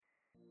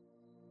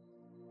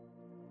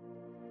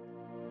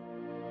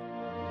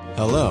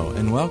Hello,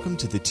 and welcome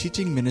to the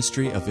teaching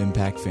ministry of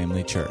Impact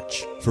Family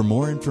Church. For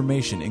more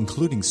information,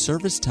 including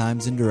service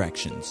times and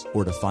directions,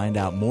 or to find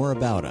out more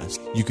about us,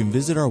 you can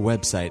visit our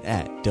website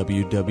at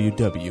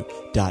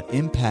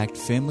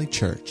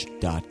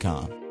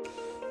www.impactfamilychurch.com.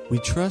 We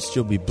trust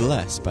you'll be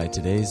blessed by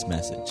today's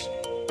message.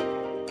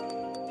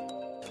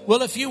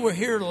 Well, if you were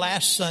here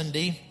last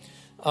Sunday,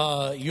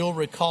 you'll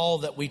recall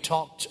that we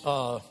talked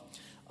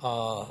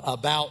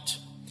about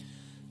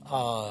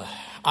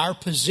our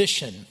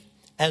position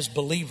as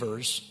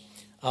believers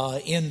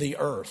in the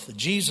earth.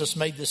 Jesus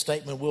made this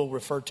statement. We'll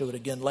refer to it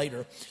again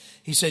later.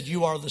 He said,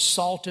 "You are the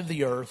salt of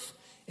the earth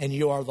and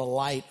you are the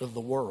light of the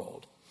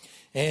world."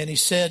 And he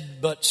said,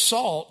 but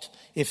salt,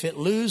 if it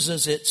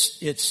loses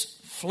its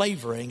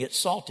flavoring,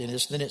 its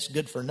saltiness, then it's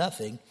good for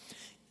nothing.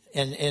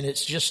 And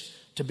it's just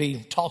to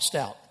be tossed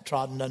out,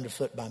 trodden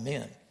underfoot by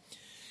men.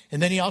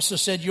 And then he also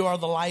said, "You are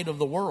the light of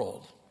the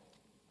world."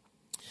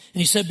 And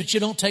he said, but you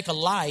don't take a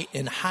light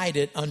and hide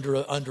it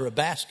under a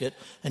basket.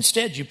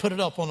 Instead, you put it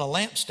up on a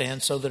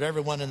lampstand so that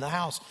everyone in the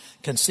house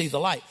can see the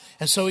light.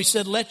 And so he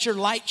said, let your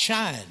light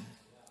shine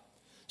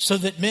so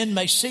that men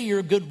may see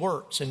your good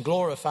works and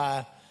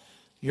glorify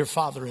your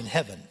Father in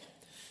heaven.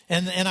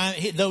 And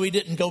though he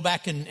didn't go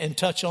back and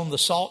touch on the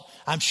salt,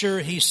 I'm sure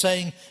he's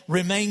saying,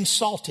 remain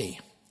salty.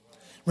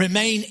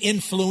 Remain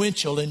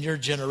influential in your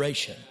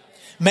generation.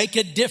 Make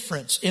a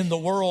difference in the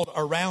world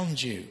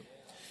around you.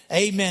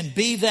 Amen.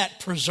 Be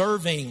that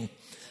preserving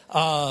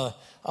power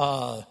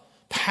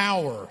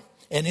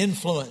and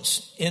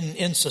influence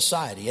in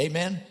society.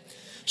 Amen.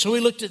 So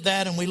we looked at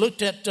that, and we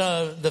looked at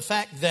the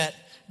fact that,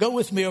 go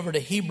with me over to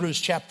Hebrews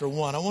chapter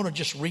 1. I want to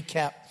just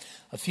recap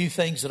a few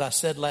things that I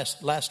said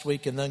last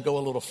week and then go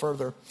a little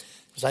further,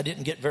 because I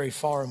didn't get very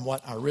far in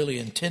what I really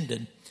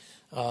intended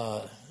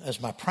as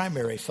my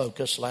primary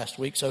focus last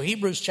week. So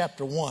Hebrews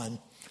chapter 1,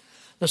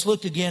 let's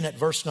look again at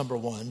verse number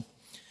 1.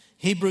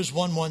 Hebrews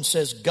 1:1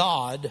 says,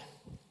 God,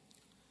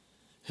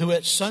 who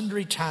at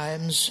sundry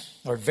times,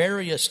 or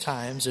various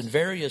times in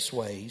various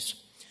ways,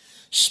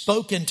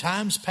 spoke in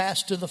times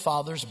past to the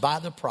fathers by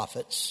the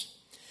prophets,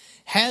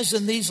 has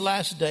in these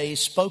last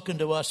days spoken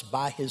to us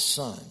by his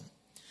Son,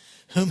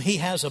 whom he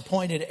has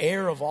appointed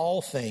heir of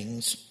all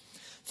things,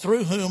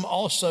 through whom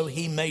also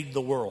he made the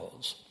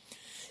worlds.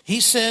 He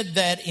said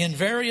that in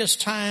various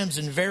times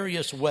and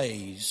various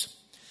ways,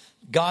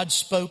 God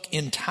spoke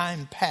in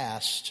time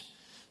past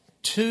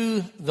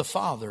to the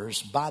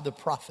fathers by the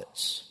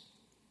prophets.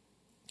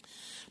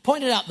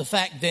 Pointed out the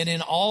fact that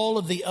in all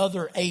of the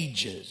other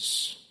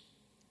ages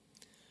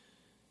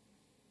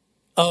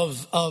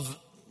of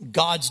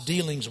God's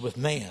dealings with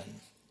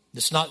man,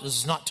 this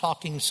is not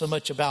talking so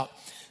much about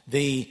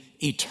the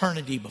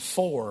eternity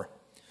before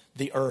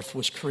the earth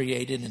was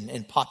created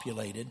and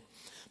populated,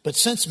 but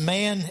since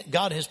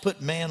God has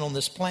put man on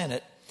this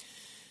planet,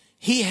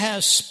 he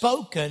has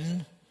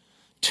spoken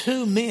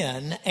to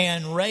men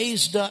and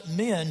raised up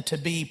men to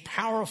be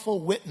powerful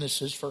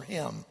witnesses for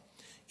him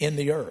in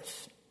the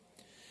earth.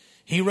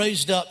 He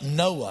raised up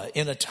Noah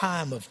in a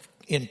time of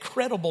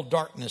incredible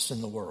darkness in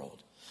the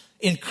world,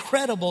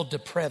 incredible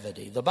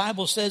depravity. The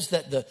Bible says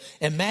that the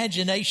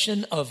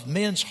imagination of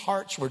men's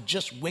hearts were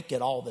just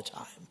wicked all the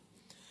time.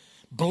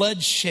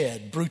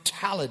 Bloodshed,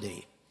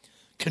 brutality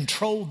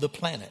controlled the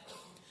planet.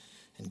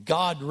 And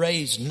God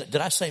raised, did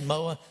I say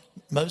Noah?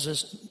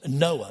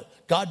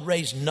 God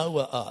raised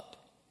Noah up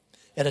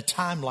at a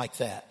time like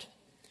that,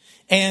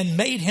 and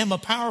made him a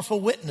powerful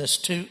witness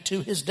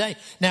to his day.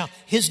 Now,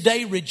 his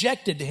day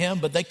rejected him,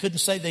 but they couldn't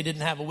say they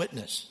didn't have a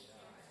witness.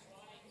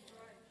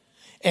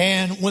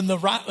 And when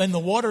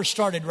the water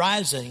started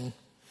rising,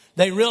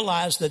 they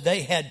realized that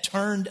they had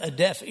turned a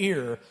deaf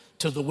ear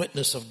to the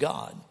witness of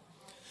God.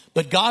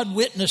 But God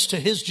witnessed to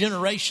his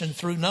generation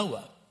through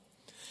Noah.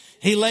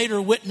 He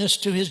later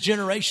witnessed to his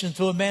generation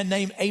through a man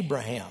named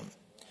Abraham,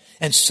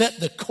 and set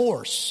the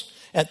course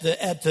at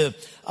the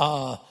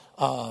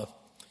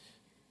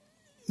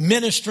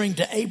ministering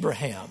to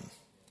Abraham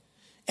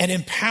and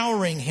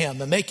empowering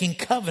him and making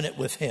covenant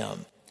with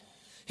him.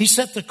 He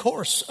set the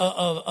course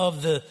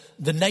of the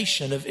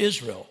nation of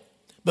Israel.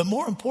 But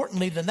more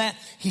importantly than that,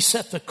 he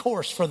set the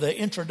course for the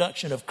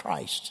introduction of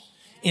Christ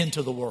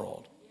into the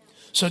world.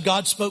 So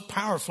God spoke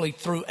powerfully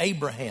through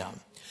Abraham.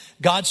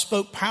 God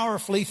spoke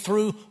powerfully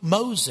through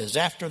Moses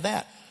after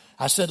that.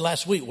 I said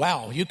last week,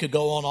 wow, you could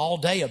go on all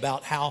day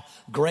about how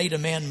great a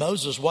man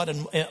Moses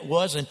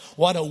was and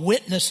what a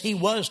witness he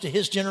was to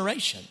his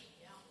generation.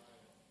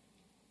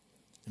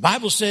 The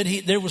Bible said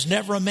there was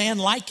never a man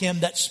like him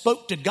that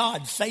spoke to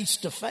God face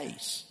to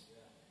face.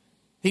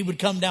 He would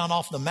come down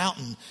off the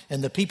mountain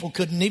and the people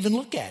couldn't even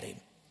look at him.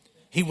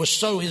 He was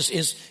so,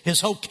 his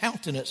whole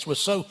countenance was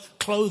so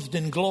clothed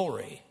in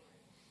glory.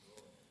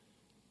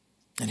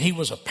 And he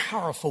was a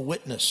powerful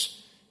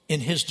witness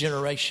in his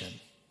generation.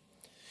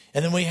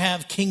 And then we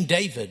have King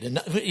David. And,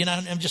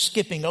 I'm just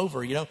skipping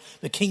over,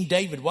 the King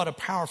David, what a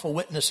powerful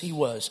witness he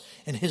was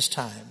in his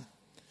time.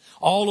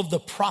 all of the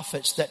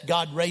prophets that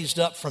God raised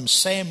up from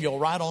Samuel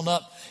right on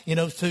up,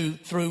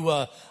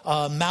 through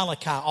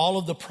Malachi, all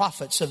of the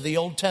prophets of the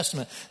Old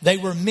Testament. They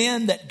were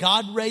men that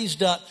God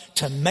raised up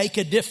to make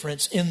a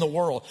difference in the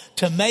world,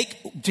 to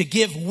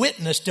give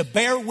witness, to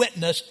bear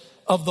witness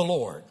of the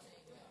Lord,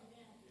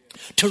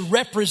 to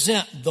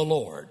represent the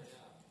Lord,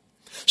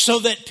 so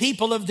that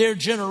people of their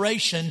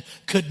generation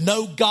could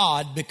know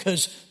God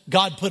because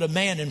God put a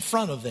man in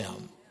front of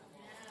them.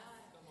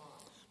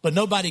 But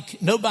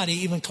nobody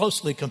even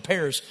closely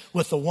compares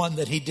with the one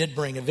that he did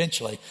bring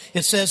eventually.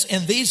 It says,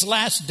 in these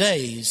last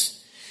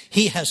days,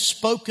 he has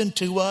spoken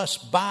to us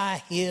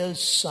by his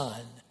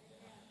Son.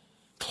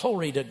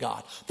 Glory to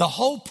God. The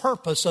whole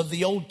purpose of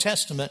the Old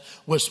Testament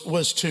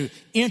was to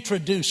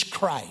introduce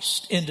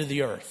Christ into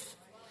the earth.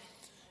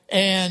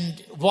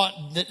 And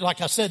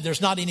like I said,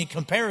 there's not any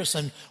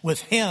comparison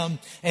with him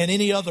and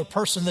any other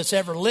person that's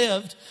ever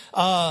lived.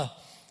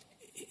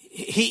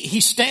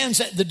 He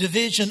stands at the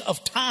division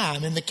of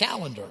time in the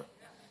calendar.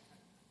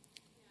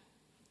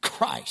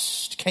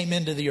 Christ came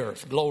into the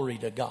earth. Glory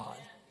to God.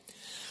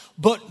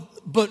 But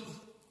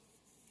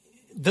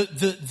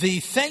the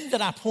thing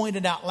that I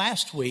pointed out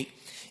last week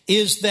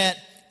is that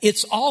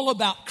it's all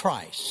about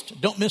Christ.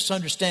 Don't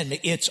misunderstand me.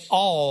 It's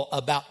all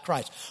about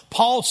Christ.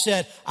 Paul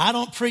said, I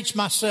don't preach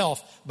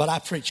myself, but I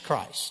preach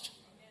Christ.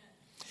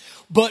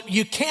 But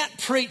you can't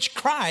preach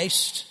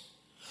Christ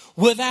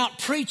without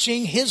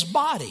preaching his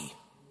body.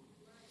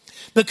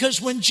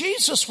 Because when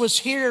Jesus was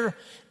here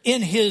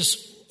on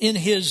his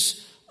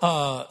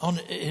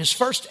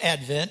first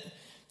advent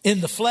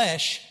in the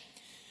flesh,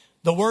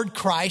 the word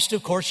Christ,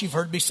 of course, you've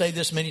heard me say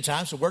this many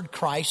times. The word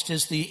Christ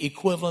is the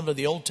equivalent of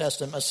the Old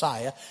Testament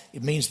Messiah.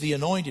 It means the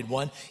anointed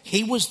one.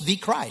 He was the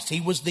Christ. He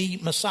was the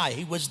Messiah.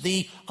 He was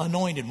the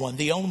anointed one,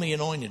 the only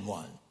anointed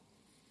one.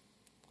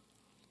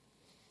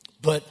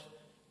 But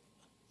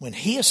when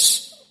he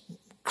is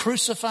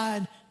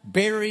crucified,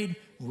 buried,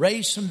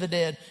 raised from the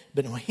dead,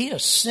 but when he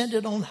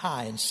ascended on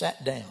high and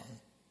sat down,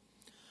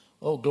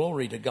 oh,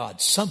 glory to God,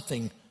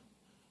 something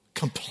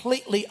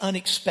completely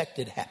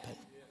unexpected happened.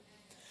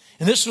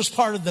 And this was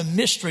part of the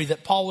mystery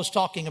that Paul was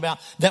talking about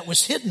that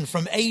was hidden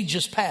from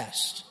ages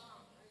past.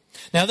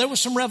 Now, there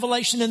was some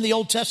revelation in the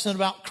Old Testament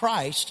about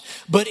Christ,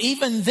 but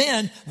even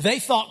then, they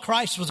thought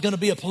Christ was going to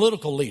be a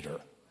political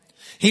leader.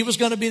 He was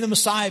going to be the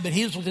Messiah, but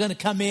he was going to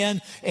come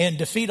in and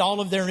defeat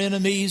all of their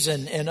enemies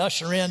and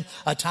usher in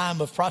a time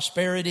of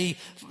prosperity,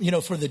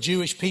 for the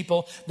Jewish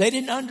people. They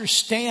didn't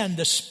understand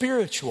the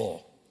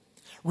spiritual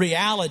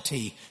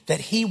reality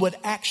that he would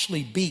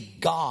actually be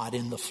God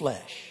in the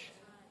flesh.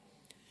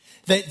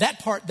 That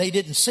part they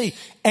didn't see.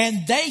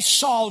 And they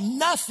saw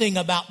nothing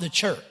about the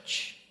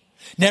church.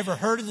 Never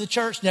heard of the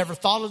church, never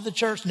thought of the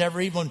church,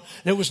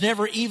 there was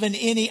never even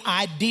any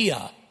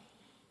idea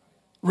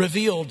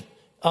revealed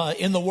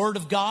in the Word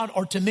of God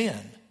or to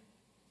men.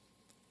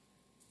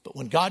 But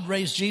when God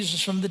raised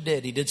Jesus from the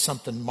dead, he did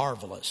something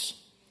marvelous.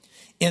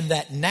 In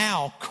that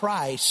now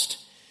Christ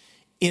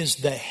is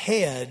the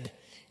head,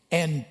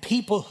 and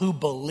people who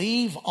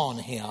believe on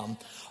him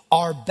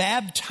are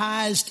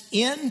baptized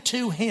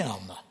into him.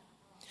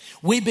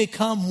 We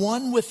become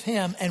one with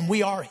him, and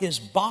we are his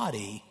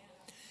body,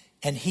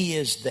 and he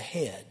is the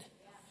head.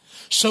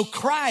 So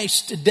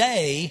Christ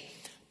today,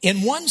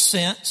 in one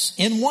sense,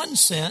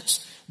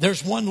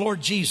 there's one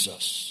Lord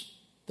Jesus,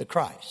 the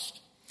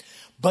Christ.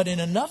 But in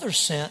another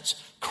sense,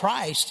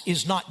 Christ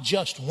is not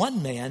just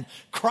one man.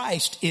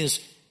 Christ is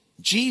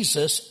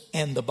Jesus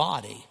and the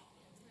body.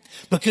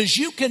 Because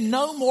you can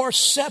no more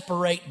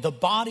separate the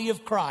body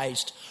of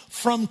Christ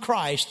from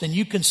Christ than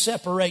you can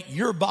separate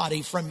your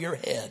body from your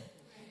head.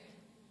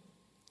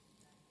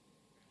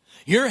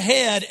 Your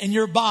head and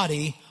your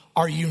body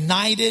are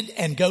united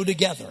and go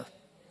together.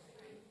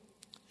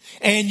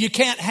 And you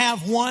can't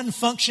have one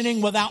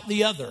functioning without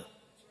the other.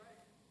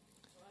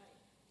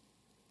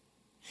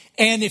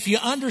 And if you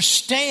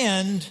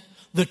understand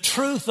the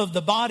truth of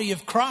the body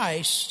of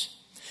Christ,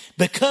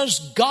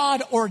 because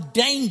God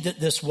ordained it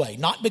this way,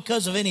 not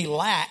because of any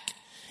lack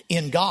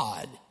in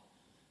God,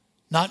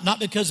 not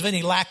because of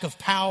any lack of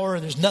power,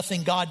 there's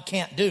nothing God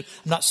can't do.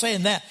 I'm not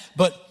saying that,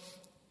 but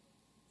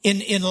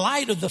in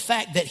light of the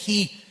fact that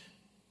he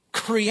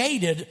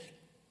created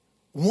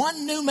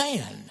one new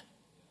man,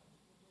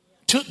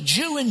 took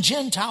Jew and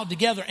Gentile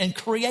together and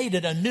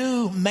created a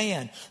new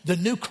man, the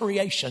new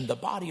creation, the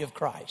body of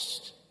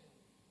Christ.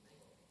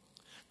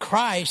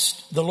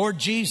 Christ, the Lord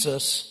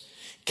Jesus,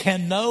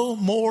 can no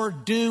more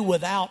do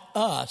without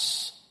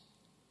us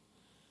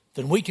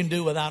than we can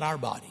do without our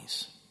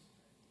bodies.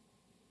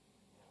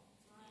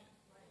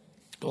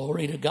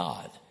 Glory to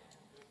God.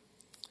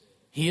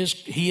 He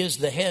is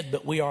the head,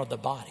 but we are the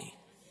body.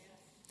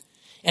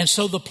 And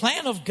so the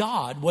plan of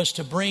God was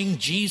to bring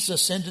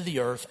Jesus into the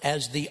earth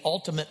as the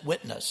ultimate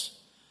witness.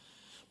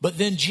 But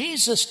then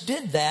Jesus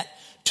did that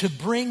to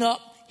bring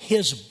up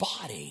his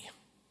body.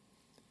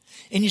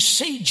 And you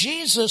see,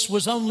 Jesus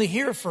was only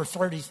here for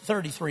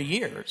 33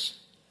 years.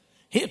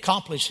 He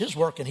accomplished his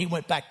work and he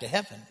went back to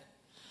heaven.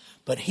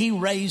 But he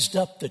raised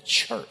up the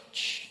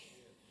church.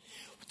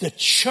 The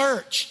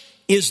church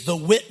is the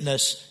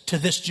witness to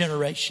this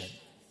generation.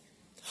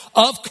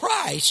 Of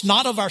Christ,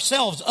 not of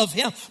ourselves, of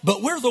him,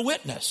 but we're the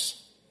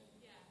witness.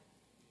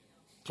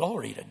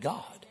 Glory to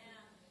God.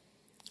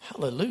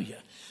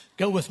 Hallelujah.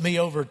 Go with me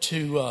over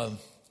to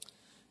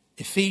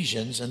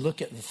Ephesians and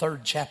look at the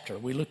 3rd chapter.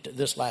 We looked at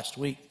this last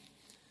week.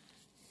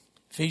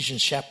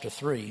 Ephesians chapter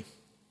 3.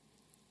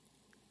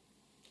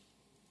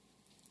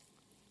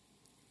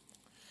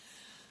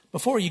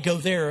 Before you go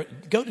there,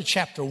 go to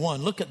chapter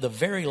 1. Look at the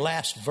very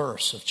last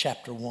verse of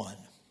chapter 1.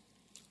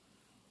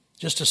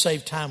 Just to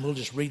save time, we'll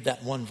just read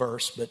that one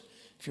verse, but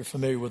if you're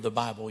familiar with the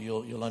Bible,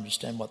 you'll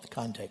understand what the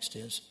context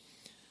is.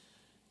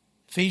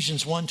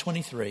 Ephesians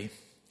 1:23,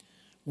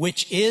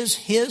 which is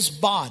his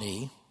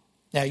body.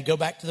 Now you go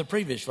back to the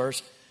previous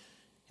verse,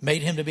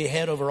 made him to be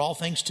head over all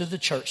things to the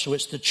church. So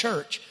it's the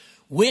church,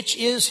 which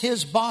is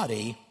his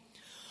body,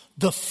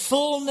 the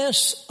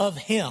fullness of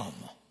him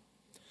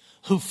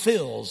who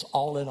fills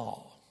all in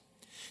all.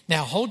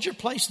 Now hold your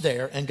place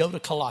there and go to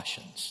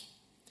Colossians.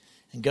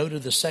 And go to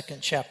the 2nd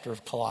chapter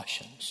of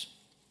Colossians.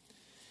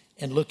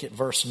 And look at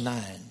verse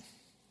 9.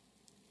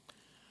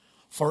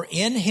 For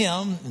in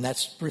him, and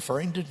that's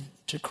referring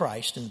to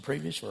Christ in the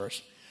previous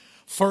verse.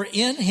 For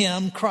in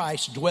him,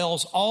 Christ,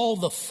 dwells all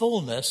the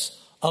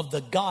fullness of the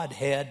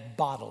Godhead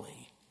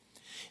bodily.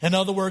 In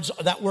other words,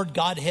 that word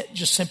Godhead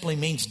just simply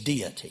means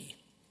deity.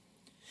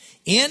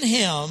 In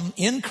him,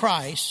 in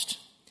Christ,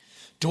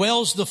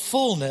 dwells the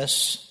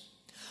fullness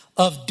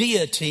of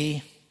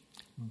deity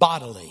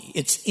bodily.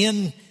 It's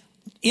in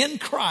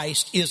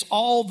Christ is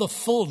all the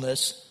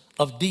fullness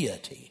of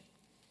deity.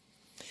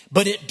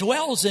 But it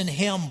dwells in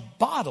him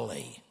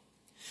bodily.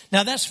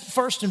 Now that's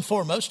first and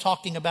foremost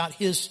talking about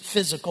his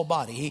physical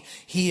body.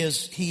 He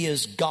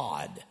is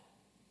God.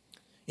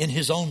 In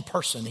his own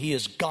person, he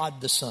is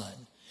God the Son.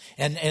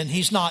 And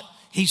he's not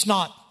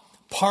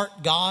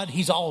part God,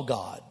 he's all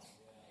God.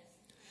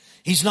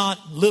 He's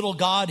not little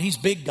God, he's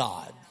big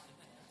God.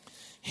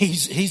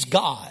 He's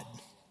God.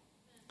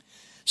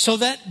 So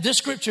that this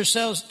scripture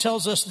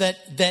tells us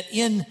that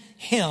in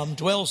him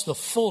dwells the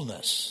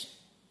fullness,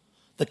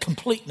 the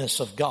completeness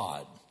of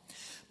God.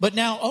 But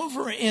now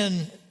over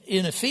in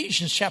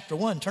Ephesians chapter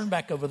 1, turn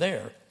back over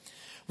there.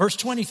 Verse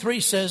 23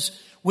 says,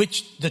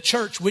 which the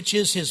church, which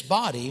is his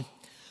body,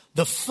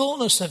 the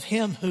fullness of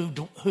him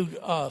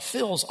who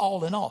fills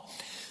all in all.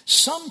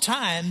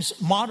 Sometimes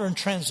modern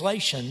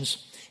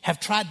translations have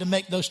tried to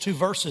make those two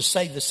verses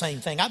say the same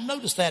thing. I've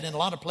noticed that in a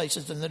lot of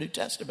places in the New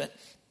Testament,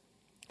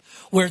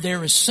 where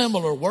there is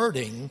similar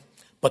wording,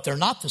 but they're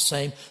not the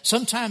same.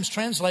 Sometimes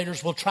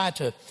translators will try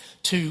to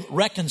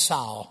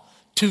reconcile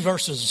two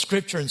verses of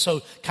scripture and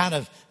so kind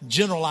of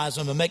generalize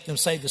them and make them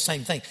say the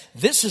same thing.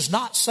 This is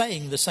not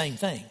saying the same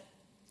thing.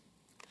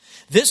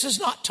 This is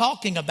not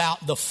talking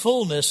about the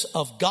fullness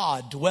of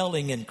God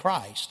dwelling in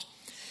Christ.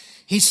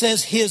 He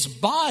says his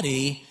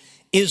body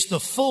is the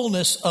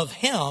fullness of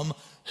him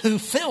who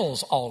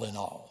fills all in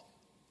all.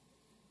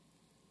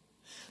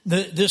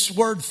 This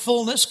word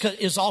fullness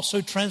is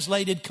also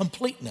translated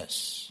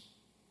completeness.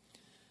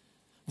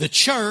 The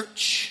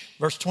church,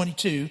 verse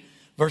 22,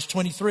 verse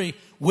 23,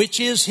 which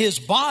is his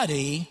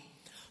body,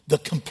 the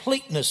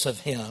completeness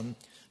of him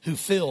who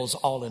fills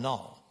all in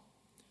all.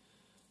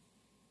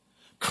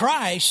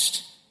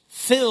 Christ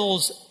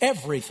fills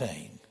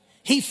everything.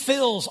 He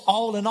fills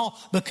all in all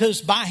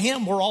because by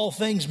him were all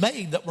things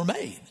made that were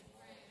made.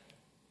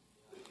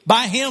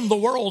 By him the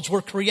worlds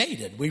were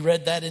created. We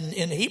read that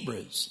in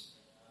Hebrews.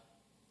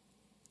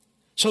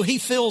 So he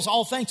fills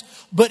all things.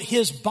 But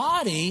his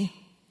body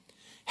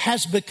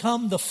has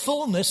become the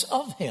fullness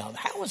of him.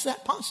 How is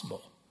that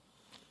possible?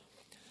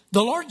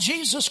 The Lord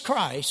Jesus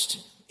Christ,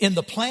 in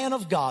the plan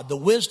of God, the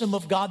wisdom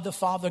of God the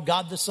Father,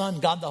 God the Son,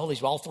 God the Holy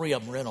Spirit, all three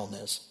of them are in on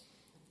this.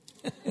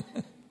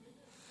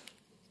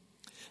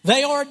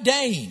 They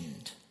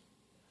ordained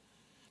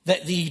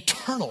that the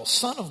eternal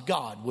Son of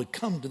God would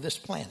come to this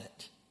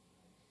planet,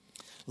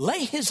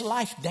 lay his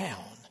life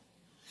down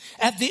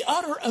at the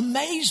utter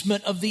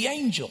amazement of the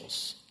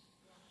angels.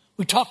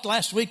 We talked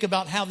last week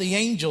about how the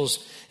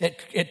angels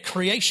at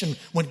creation,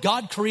 when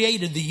God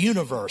created the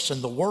universe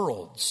and the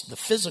worlds, the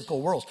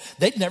physical worlds,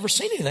 they'd never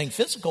seen anything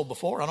physical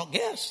before, I don't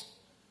guess.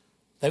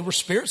 They were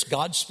spirits,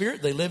 God's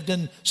spirit. They lived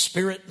in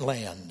spirit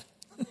land.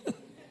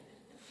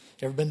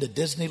 Ever been to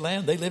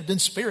Disneyland? They lived in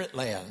spirit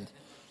land.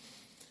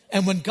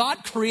 And when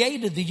God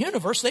created the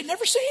universe, they'd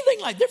never seen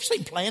anything like that. They've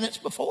never seen planets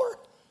before.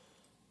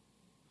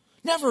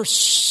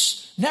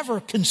 Never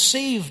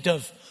conceived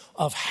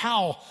of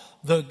how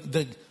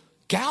the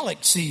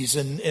galaxies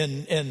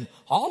and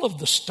all of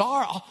the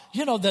stars,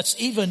 that's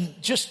even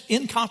just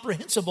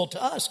incomprehensible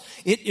to us.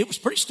 It was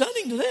pretty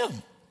stunning to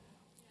them.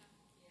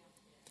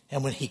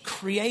 And when he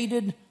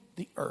created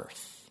the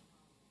earth,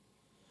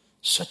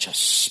 such a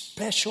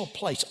special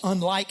place,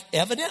 unlike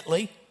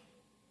evidently,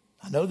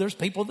 I know there's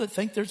people that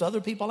think there's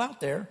other people out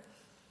there.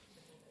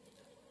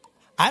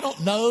 I don't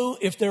know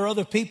if there are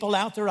other people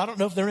out there. I don't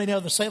know if there are any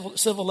other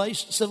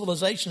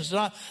civilizations,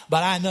 but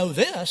I know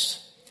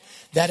this,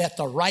 that at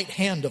the right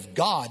hand of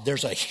God,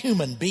 there's a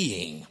human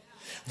being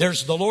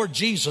There's the Lord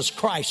Jesus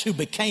Christ, who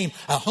became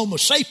a Homo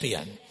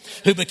sapien,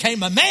 who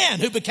became a man,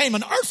 who became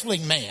an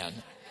earthling man.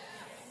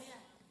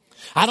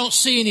 I don't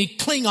see any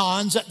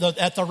Klingons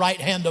at the right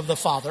hand of the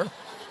Father.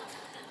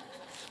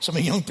 Some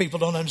of you young people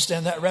don't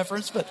understand that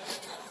reference, but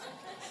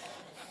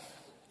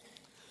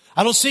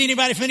I don't see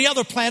anybody from any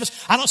other planets.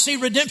 I don't see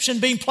redemption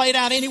being played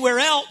out anywhere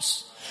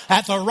else.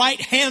 At the right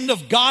hand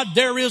of God,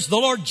 there is the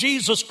Lord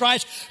Jesus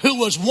Christ, who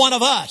was one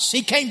of us.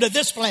 He came to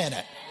this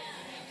planet.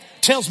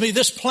 Tells me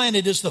this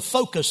planet is the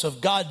focus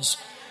of God's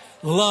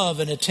love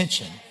and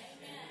attention.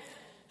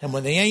 And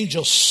when the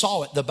angels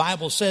saw it, the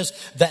Bible says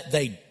that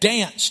they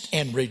danced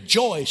and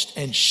rejoiced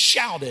and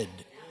shouted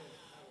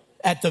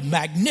at the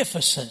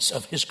magnificence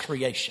of his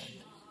creation.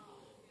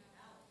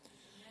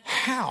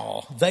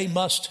 How they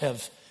must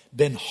have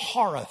been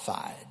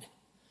horrified,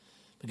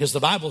 because the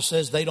Bible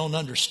says they don't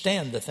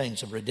understand the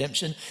things of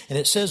redemption. And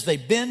it says they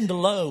bend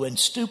low and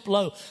stoop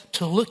low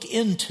to look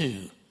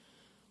into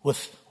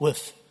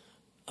with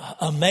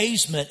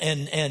amazement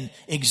and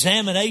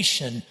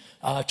examination,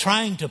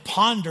 trying to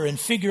ponder and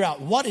figure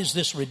out, what is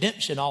this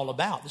redemption all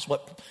about? This is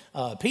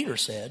what Peter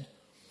said.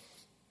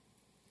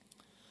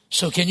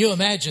 So can you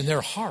imagine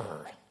their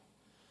horror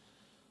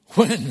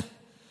when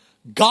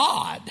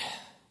God,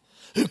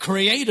 who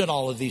created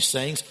all of these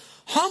things,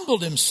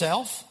 humbled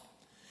himself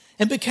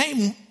and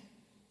became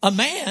a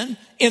man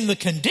in the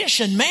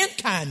condition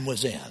mankind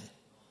was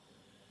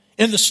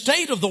in the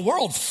state of the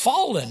world,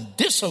 fallen,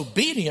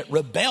 disobedient,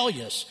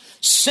 rebellious,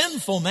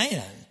 sinful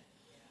man.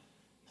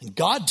 And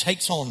God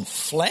takes on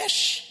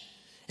flesh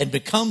and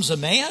becomes a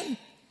man,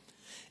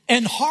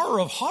 and horror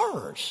of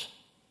horrors,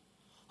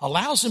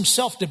 allows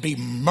himself to be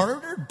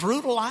murdered,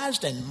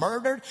 brutalized and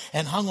murdered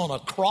and hung on a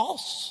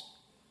cross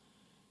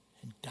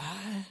and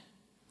die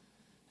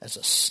as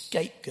a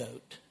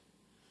scapegoat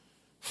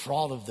for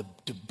all of the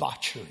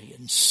debauchery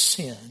and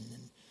sin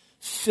and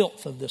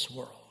filth of this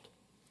world.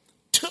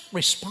 Took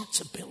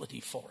responsibility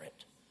for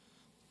it.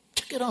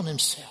 Took it on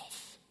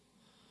himself.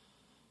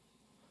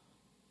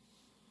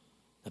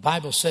 The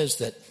Bible says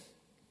that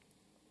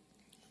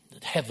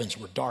the heavens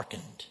were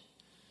darkened.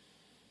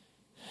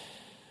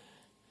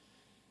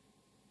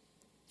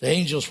 The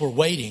angels were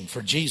waiting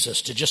for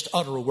Jesus to just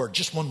utter a word,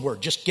 just one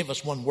word. Just give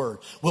us one word.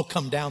 We'll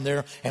come down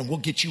there and we'll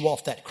get you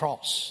off that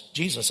cross.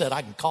 Jesus said,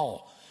 I can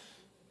call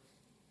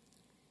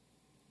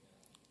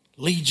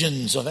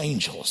legions of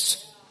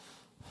angels.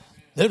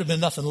 There would have been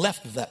nothing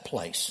left of that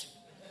place.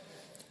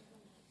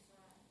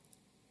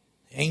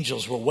 The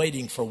angels were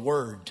waiting for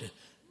word to,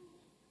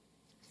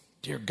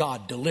 dear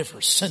God,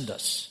 deliver, send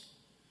us.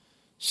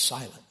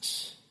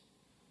 Silence.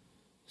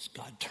 As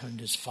God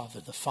turned his Father,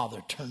 the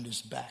Father turned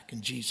his back,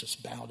 and Jesus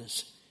bowed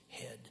his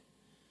head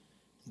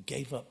and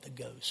gave up the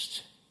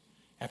ghost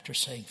after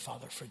saying,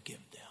 Father,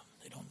 forgive them.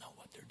 They don't know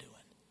what they're doing.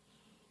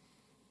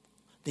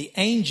 The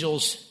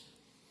angels,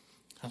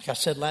 like I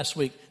said last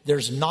week,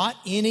 there's not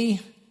any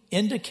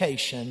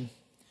indication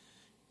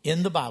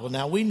in the Bible.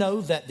 Now, we know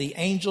that the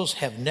angels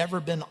have never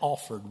been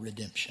offered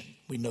redemption.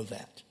 We know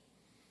that.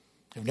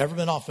 They've never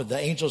been offered, the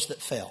angels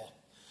that fell.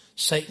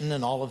 Satan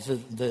and all of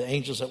the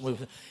angels that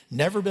we've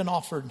never been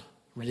offered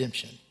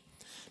redemption.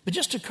 But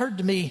just occurred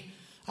to me,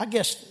 I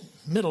guess,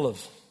 middle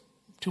of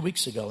 2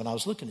 weeks ago, when I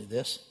was looking at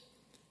this,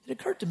 it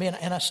occurred to me,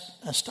 and I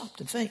stopped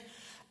to think,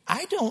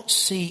 I don't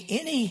see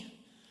any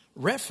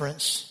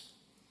reference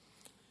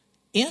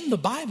in the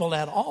Bible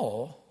at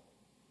all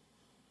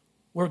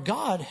where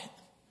God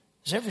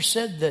has ever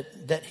said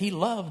that he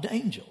loved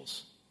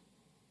angels.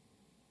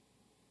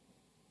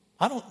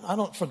 I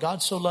don't, for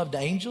God so loved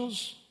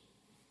angels,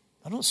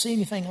 I don't see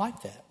anything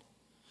like that.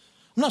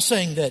 I'm not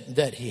saying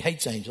that he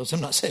hates angels.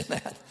 I'm not saying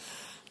that.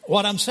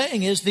 What I'm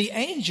saying is the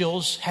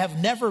angels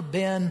have never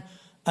been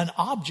an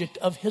object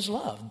of his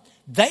love.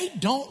 They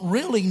don't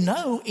really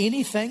know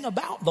anything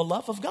about the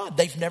love of God.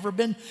 They've never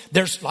been,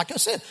 there's, like I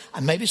said,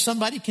 maybe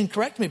somebody can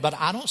correct me, but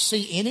I don't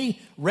see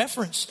any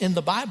reference in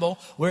the Bible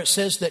where it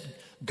says that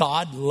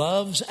God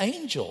loves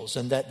angels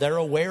and that they're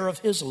aware of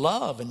his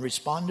love and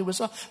respond to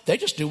his love. They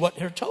just do what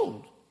they're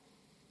told.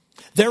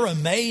 They're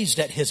amazed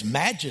at his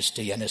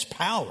majesty and his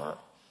power.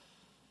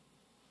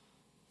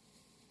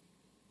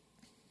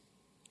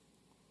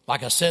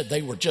 Like I said,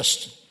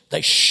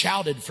 they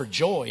shouted for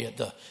joy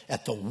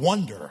at the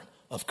wonder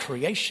of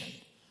creation.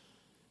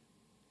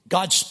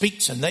 God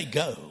speaks and they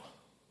go.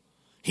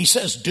 He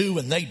says do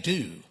and they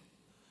do.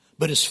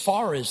 But as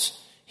far as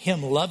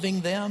him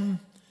loving them,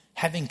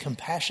 having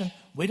compassion,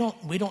 we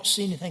don't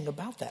see anything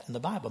about that in the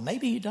Bible.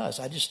 Maybe he does.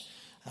 I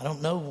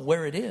don't know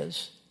where it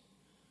is.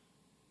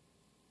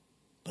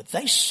 But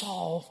they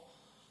saw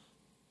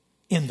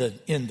in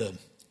the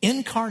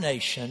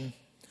incarnation,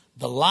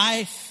 the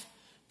life,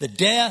 the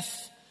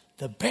death,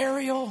 the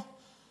burial,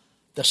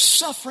 the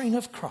suffering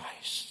of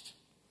Christ.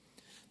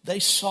 They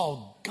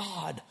saw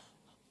God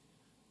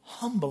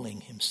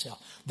humbling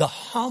himself, the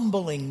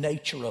humbling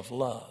nature of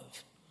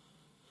love.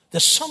 That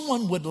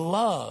someone would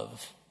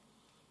love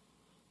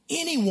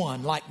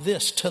anyone like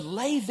this, to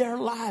lay their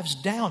lives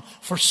down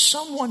for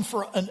someone,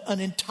 for an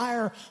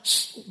entire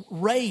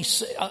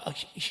race,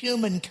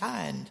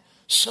 humankind,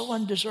 so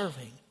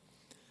undeserving.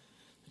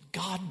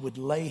 God would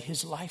lay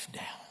his life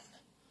down,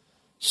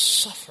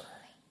 suffer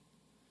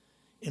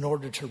in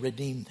order to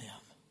redeem them.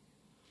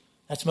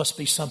 That must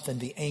be something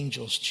the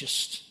angels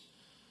just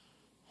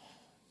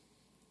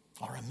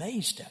are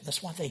amazed at.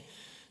 That's why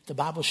the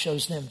Bible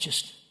shows them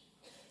just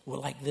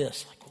like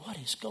this, like, what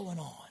is going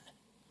on?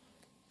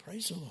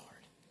 Praise the Lord.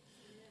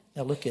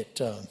 Now look at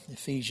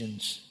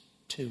Ephesians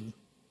 2,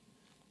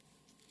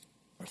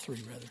 or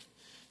 3 rather.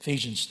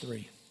 Ephesians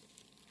 3.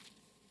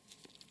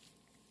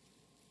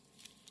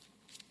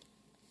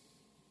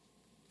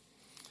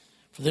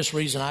 For this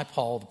reason I,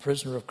 Paul, the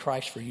prisoner of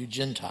Christ for you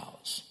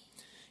Gentiles,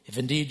 if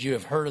indeed you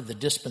have heard of the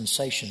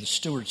dispensation, the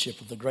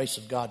stewardship of the grace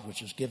of God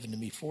which was given to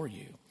me for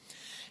you,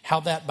 how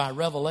that by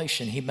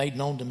revelation he made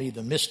known to me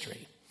the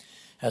mystery,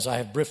 as I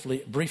have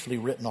briefly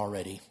written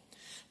already,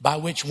 by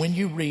which when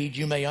you read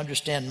you may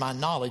understand my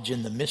knowledge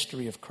in the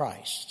mystery of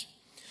Christ,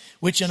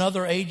 which in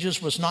other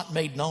ages was not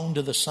made known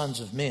to the sons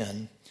of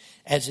men,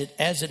 as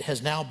it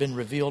has now been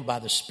revealed by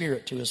the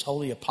Spirit to his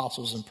holy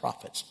apostles and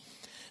prophets,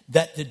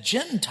 that the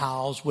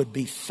Gentiles would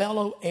be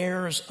fellow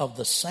heirs of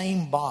the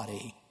same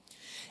body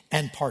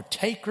and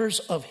partakers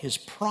of his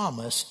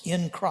promise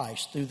in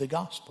Christ through the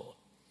gospel.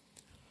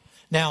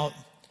 Now,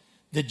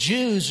 the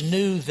Jews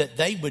knew that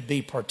they would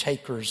be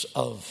partakers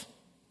of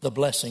the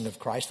blessing of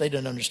Christ. They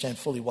didn't understand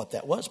fully what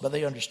that was, but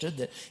they understood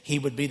that he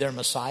would be their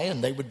Messiah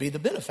and they would be the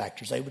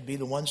benefactors. They would be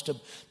the ones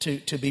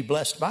to be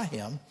blessed by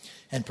him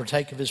and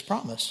partake of his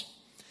promise.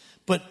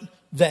 But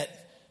that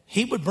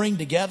he would bring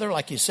together,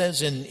 like he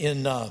says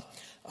in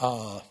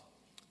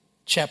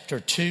chapter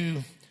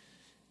 2,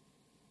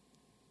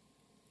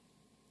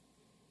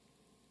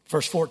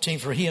 verse 14,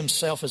 for he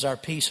himself is our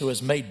peace, who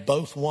has made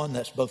both one,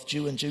 that's both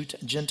Jew and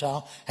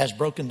Gentile, has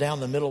broken down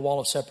the middle wall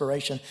of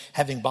separation,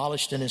 having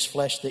abolished in his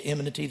flesh the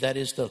enmity, that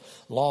is the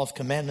law of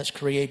commandments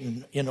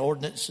created in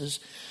ordinances,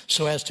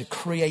 so as to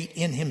create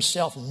in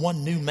himself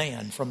one new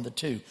man from the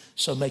two,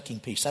 so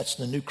making peace. That's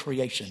the new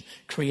creation,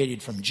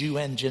 created from Jew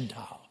and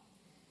Gentile.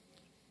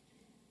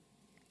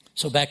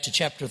 So back to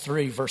chapter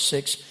 3, verse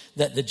 6,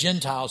 that the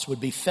Gentiles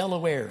would be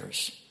fellow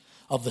heirs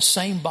of the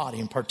same body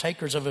and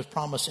partakers of his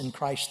promise in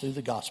Christ through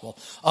the gospel,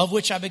 of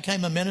which I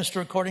became a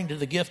minister according to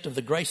the gift of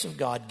the grace of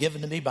God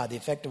given to me by the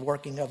effective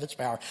working of its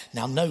power.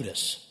 Now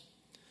notice,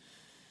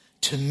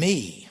 to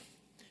me,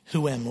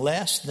 who am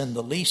less than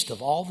the least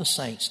of all the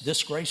saints,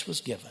 this grace was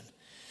given,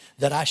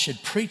 that I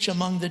should preach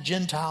among the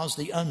Gentiles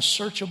the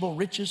unsearchable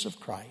riches of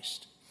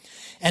Christ,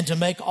 and to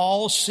make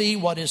all see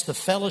what is the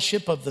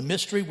fellowship of the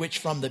mystery which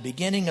from the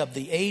beginning of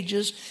the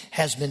ages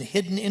has been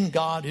hidden in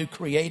God, who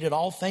created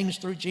all things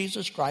through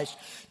Jesus Christ,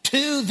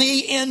 to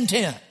the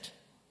intent,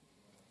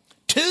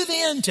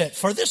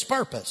 for this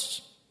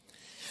purpose,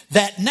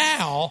 that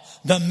now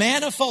the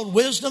manifold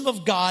wisdom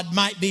of God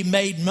might be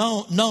made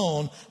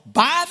known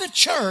by the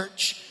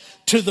church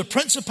to the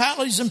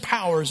principalities and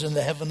powers in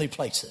the heavenly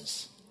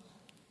places.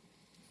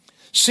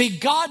 See,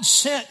 God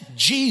sent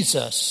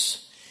Jesus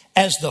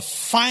as the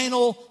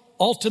final,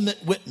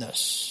 ultimate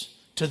witness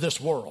to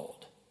this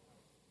world.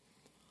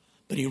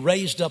 But he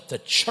raised up the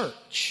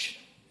church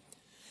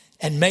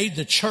and made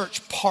the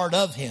church part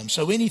of him.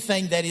 So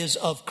anything that is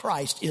of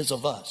Christ is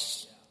of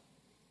us.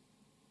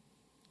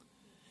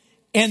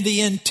 And the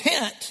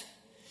intent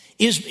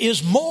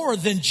is more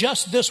than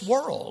just this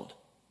world,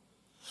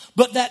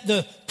 but that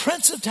the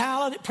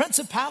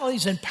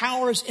principalities and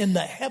powers in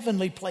the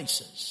heavenly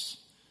places,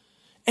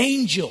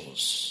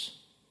 angels,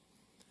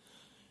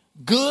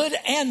 good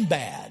and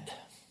bad.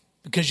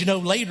 Because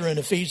later in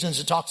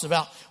Ephesians it talks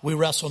about we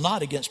wrestle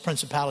not against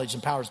principalities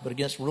and powers, but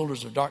against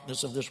rulers of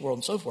darkness of this world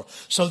and so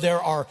forth. So there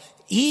are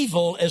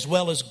evil as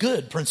well as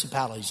good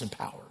principalities and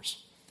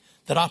powers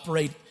that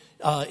operate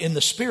in the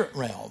spirit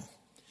realm.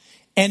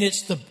 And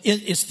it's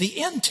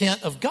the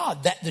intent of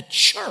God that the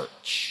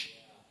church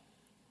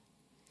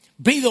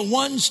be the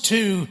ones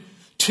to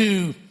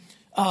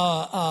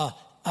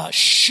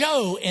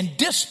show and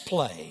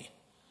display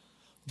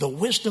the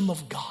wisdom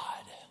of God.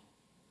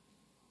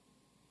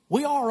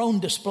 We are on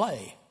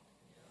display.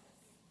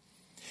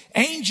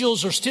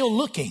 Angels are still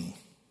looking,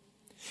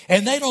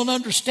 and they don't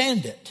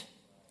understand it.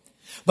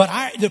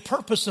 But the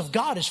purpose of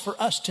God is for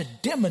us to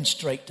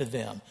demonstrate to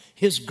them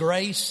his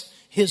grace,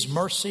 his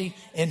mercy,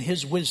 and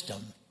his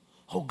wisdom.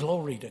 Oh,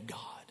 glory to God.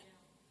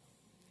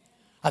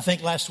 I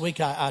think last week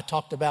I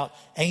talked about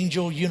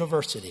Angel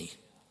University.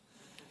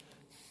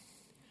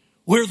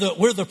 We're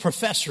the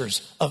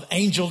professors of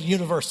Angel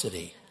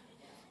University.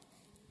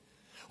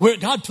 Where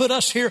God put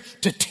us here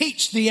to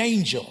teach the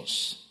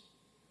angels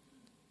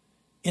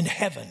in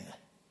heaven,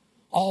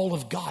 all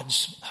of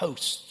God's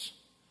hosts,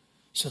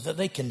 so that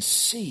they can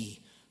see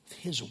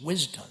his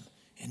wisdom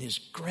and his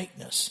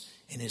greatness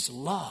and his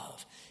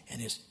love and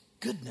his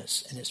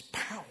goodness and his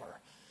power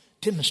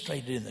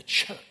demonstrated in the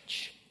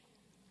church.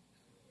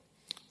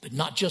 But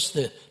not just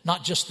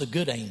the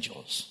good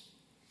angels.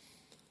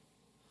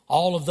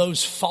 All of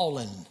those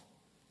fallen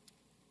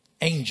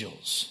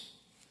angels,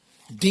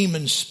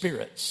 demon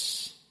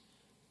spirits.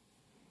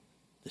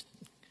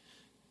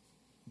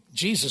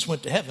 Jesus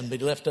went to heaven,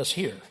 but he left us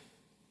here.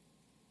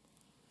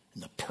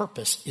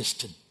 purpose is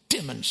to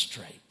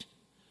demonstrate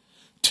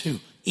to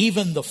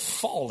even the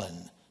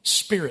fallen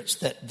spirits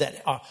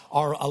that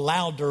are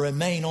allowed to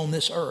remain on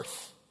this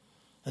earth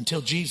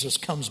until Jesus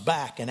comes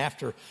back, and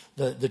after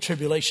the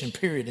tribulation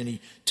period, and he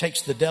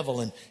takes the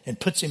devil and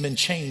puts him in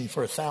chain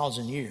for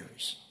 1,000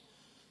 years.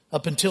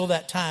 Up until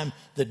that time,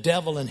 the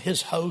devil and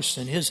his hosts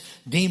and his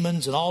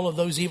demons and all of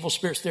those evil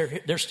spirits,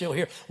 they're still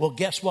here. Well,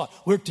 guess what?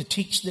 We're to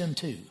teach them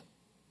too.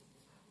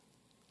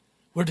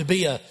 We're to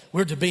be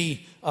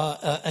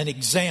an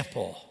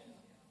example,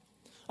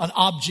 an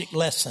object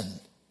lesson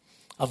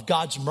of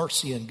God's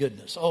mercy and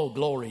goodness. Oh,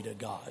 glory to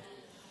God.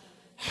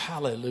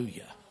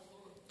 Hallelujah.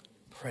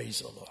 Praise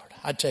the Lord.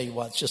 I tell you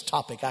what, it's just a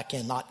topic I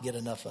cannot get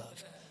enough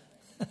of.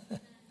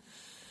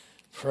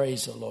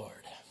 Praise the Lord.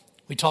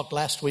 We talked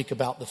last week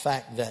about the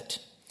fact that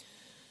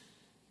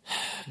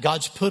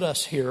God's put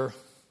us here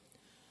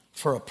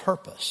for a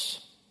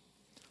purpose.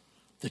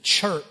 The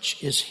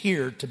church is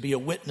here to be a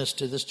witness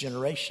to this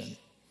generation.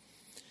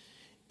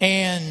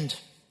 And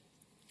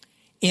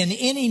in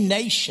any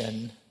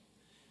nation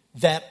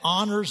that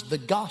honors the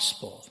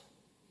gospel,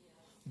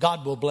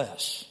 God will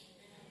bless.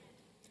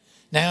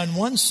 Now, in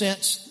one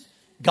sense,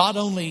 God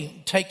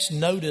only takes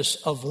notice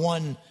of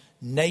one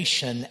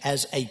nation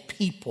as a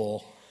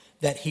people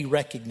that he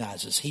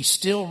recognizes. He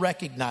still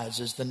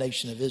recognizes the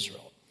nation of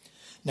Israel.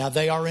 Now,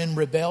 they are in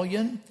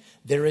rebellion.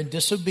 They're in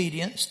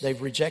disobedience.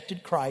 They've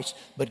rejected Christ,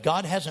 but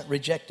God hasn't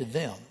rejected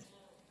them.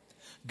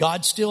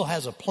 God still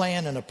has a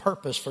plan and a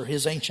purpose for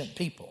his ancient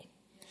people,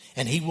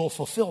 and he will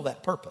fulfill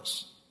that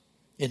purpose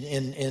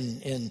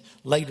in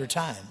later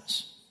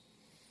times.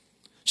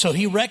 So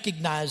he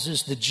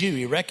recognizes the Jew.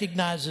 He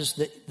recognizes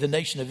the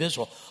nation of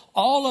Israel.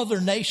 All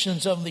other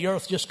nations of the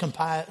earth just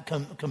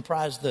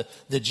comprise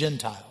the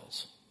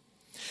Gentiles.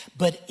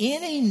 But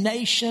any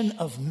nation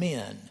of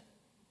men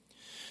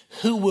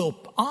who will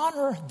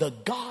honor the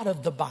God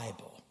of the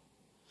Bible,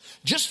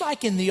 just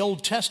like in the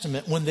Old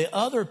Testament, when the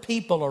other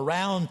people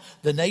around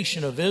the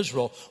nation of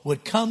Israel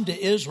would come to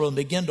Israel and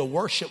begin to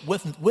worship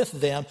with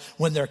them,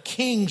 when their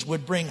kings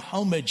would bring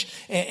homage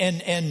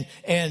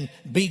and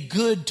be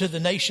good to the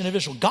nation of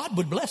Israel, God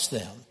would bless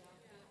them.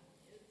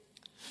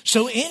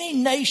 So any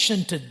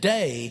nation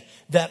today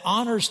that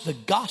honors the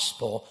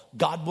gospel,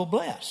 God will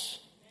bless.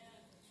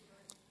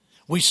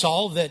 We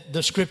saw that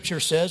the scripture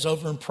says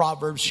over in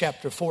Proverbs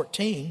chapter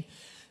 14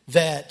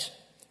 that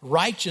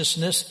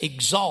righteousness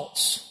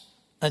exalts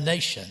a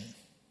nation,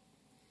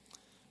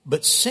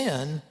 but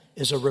sin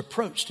is a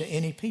reproach to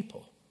any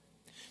people.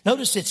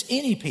 Notice it's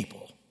any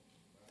people.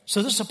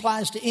 So this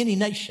applies to any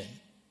nation.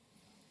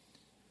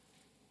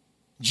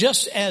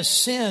 Just as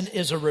sin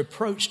is a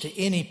reproach to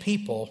any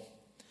people,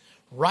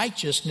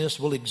 righteousness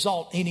will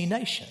exalt any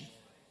nation.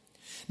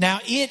 Now,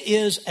 it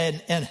is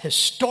an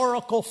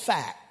historical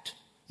fact.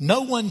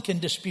 No one can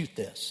dispute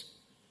this.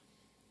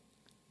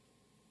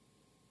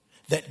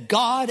 That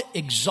God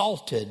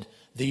exalted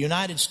the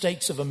United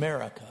States of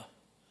America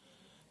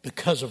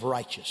because of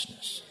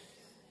righteousness.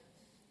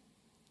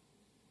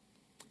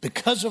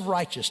 Because of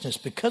righteousness,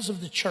 because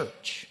of the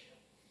church.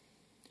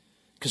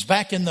 Because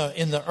back in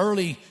the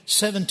early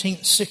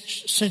 17th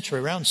century,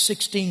 around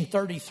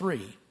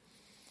 1633,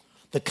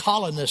 the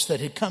colonists that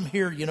had come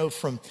here,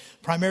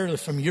 primarily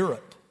from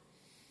Europe,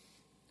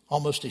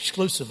 almost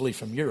exclusively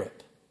from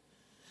Europe,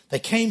 they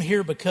came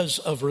here because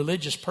of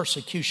religious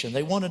persecution.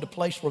 They wanted a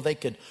place where they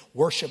could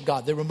worship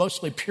God. They were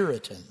mostly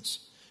Puritans.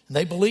 And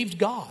they believed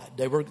God.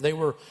 They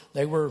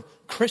were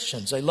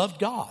Christians. They loved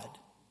God.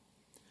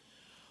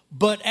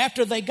 But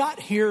after they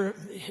got here,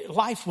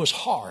 life was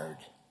hard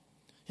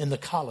in the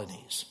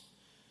colonies.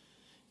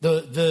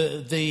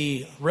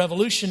 The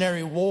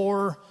Revolutionary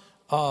War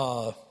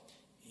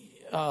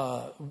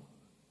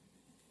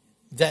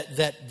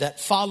that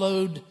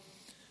followed,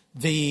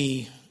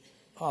 the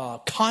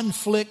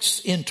conflicts,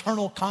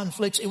 internal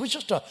conflicts. It was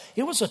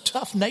a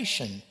tough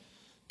nation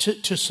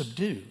to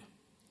subdue.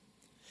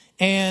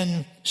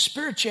 And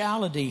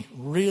spirituality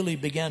really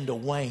began to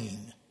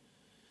wane,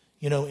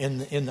 in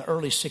the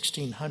early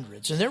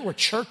 1600s. And there were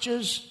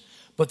churches,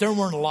 but there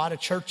weren't a lot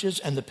of churches,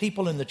 and the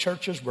people in the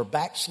churches were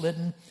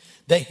backslidden.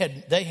 They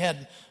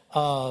had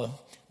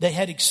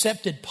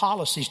accepted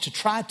policies to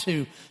try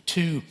to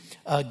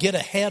get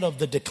ahead of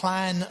the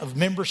decline of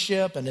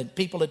membership and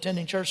people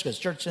attending church, because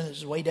church attendance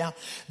is way down.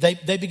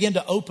 They began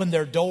to open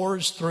their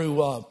doors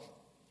through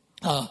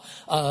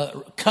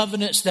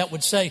covenants that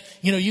would say,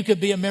 you could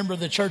be a member of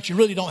the church. You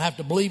really don't have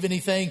to believe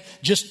anything.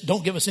 Just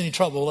don't give us any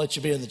trouble. We'll let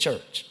you be in the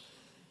church.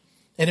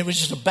 And it was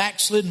just a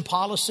backslidden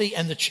policy.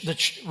 And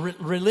the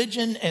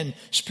religion and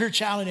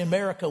spirituality in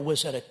America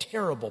was at a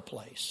terrible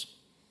place.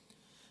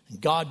 And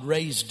God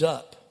raised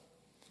up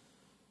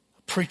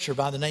preacher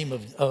by the name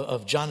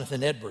of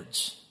Jonathan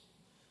Edwards,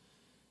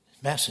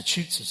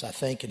 Massachusetts, I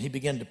think, and he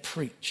began to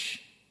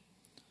preach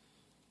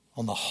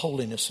on the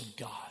holiness of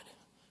God,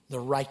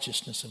 the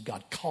righteousness of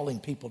God, calling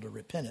people to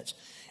repentance.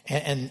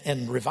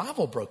 And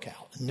revival broke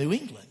out in New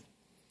England,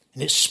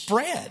 and it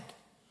spread.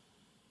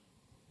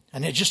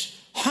 And it just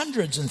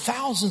hundreds and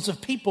thousands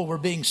of people were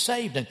being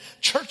saved and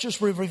churches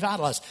were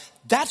revitalized.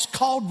 That's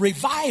called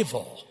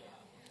revival.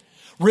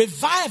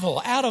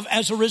 Revival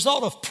as a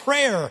result of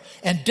prayer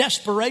and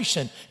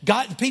desperation.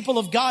 God, the people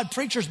of God,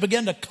 preachers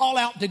began to call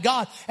out to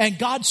God, and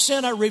God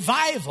sent a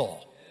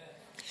revival.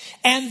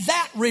 And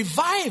that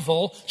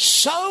revival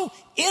so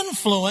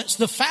influenced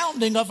the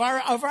founding of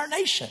our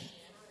nation.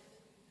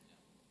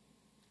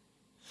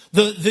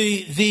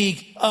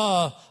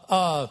 The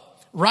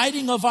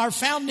writing of our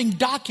founding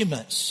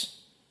documents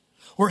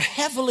were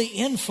heavily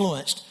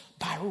influenced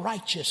by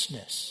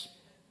righteousness,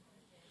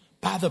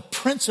 by the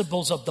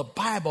principles of the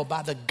Bible,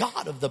 by the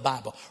God of the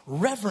Bible,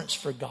 reverence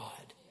for God.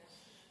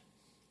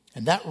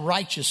 And that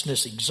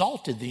righteousness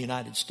exalted the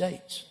United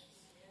States,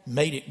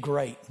 made it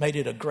great, made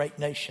it a great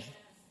nation.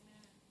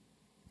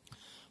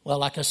 Well,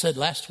 like I said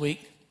last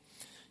week,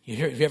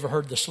 have you ever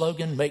heard the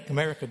slogan, "Make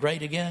America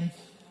Great Again"?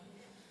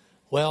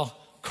 Well,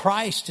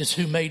 Christ is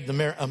who made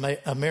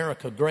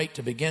America great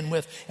to begin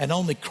with, and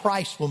only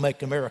Christ will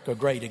make America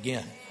great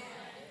again.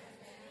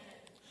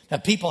 Now,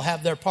 people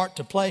have their part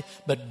to play,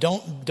 but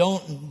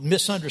don't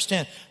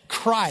misunderstand.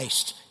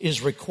 Christ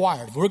is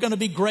required. If we're going to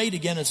be great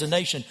again as a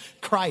nation,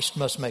 Christ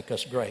must make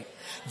us great.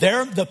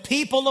 The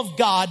people of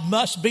God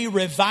must be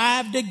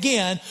revived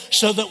again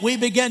so that we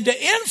begin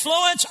to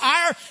influence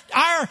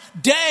our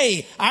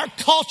day, our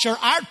culture,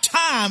 our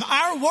time,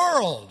 our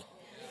world.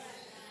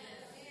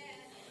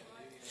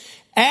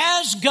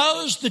 As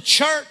goes the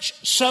church,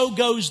 so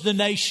goes the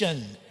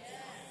nation.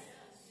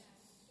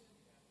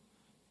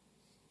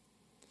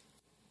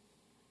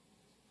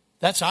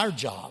 That's our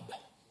job,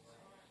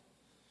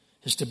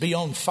 is to be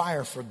on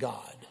fire for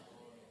God.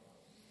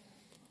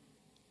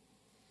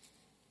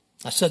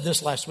 I said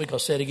this last week, I'll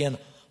say it again.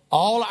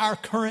 All our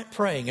current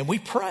praying, and we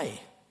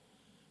pray.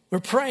 We're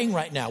praying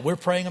right now. We're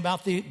praying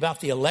about the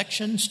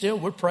election still.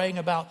 We're praying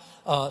about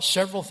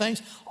several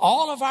things.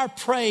 All of our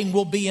praying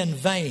will be in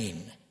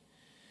vain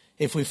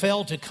if we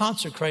fail to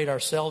consecrate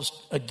ourselves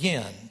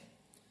again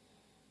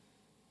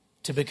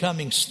to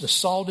becoming the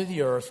salt of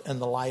the earth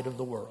and the light of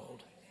the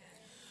world.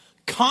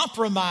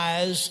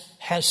 Compromise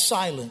has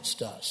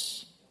silenced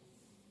us.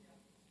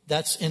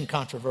 That's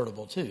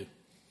incontrovertible too.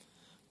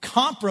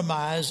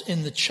 Compromise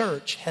in the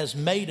church has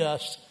made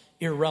us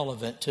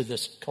irrelevant to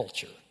this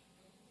culture.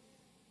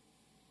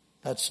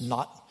 That's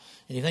not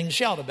anything to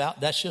shout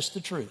about. That's just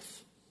the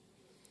truth.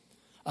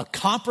 A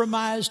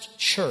compromised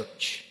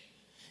church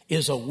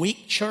is a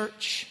weak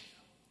church.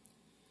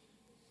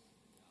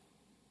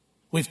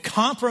 We've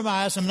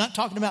compromised. I'm not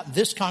talking about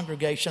this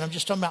congregation. I'm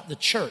just talking about the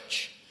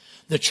church.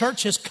 The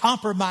church has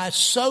compromised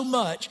so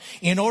much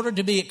in order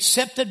to be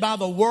accepted by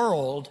the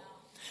world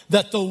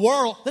that the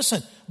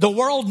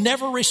world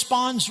never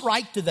responds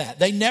right to that.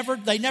 They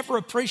never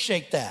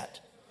appreciate that.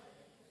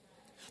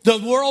 The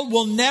world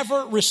will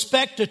never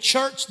respect a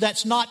church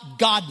that's not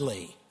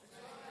godly.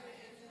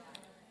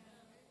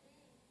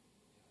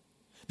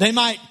 They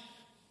might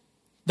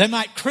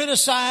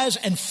criticize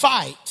and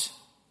fight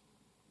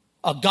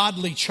a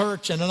godly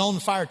church and an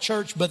on-fire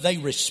church, but they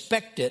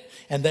respect it,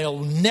 and they'll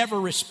never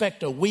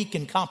respect a weak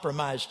and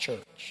compromised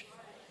church.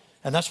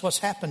 And that's what's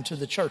happened to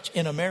the church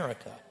in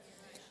America.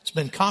 It's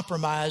been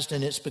compromised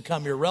and it's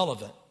become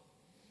irrelevant.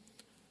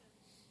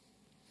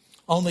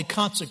 Only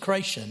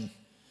consecration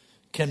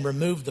can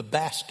remove the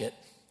basket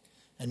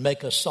and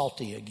make us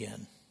salty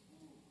again.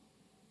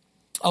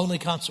 Only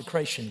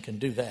consecration can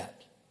do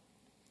that.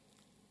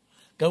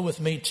 Go with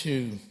me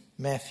to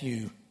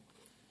Matthew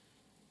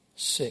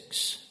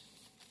 6.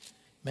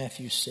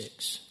 Matthew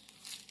 6.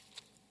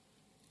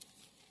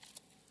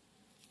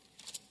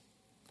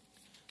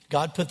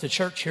 God put the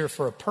church here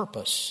for a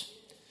purpose,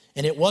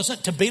 and it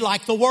wasn't to be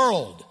like the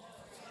world.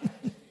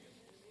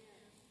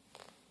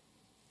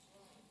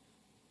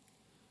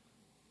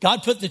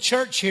 God put the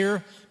church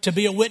here to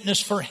be a witness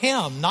for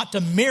Him, not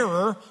to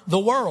mirror the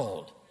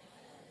world.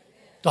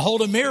 To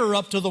hold a mirror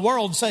up to the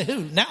world and say,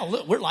 "Who? Now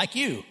look, we're like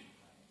you."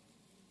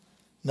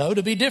 No,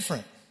 to be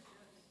different.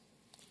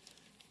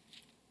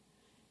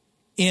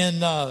 In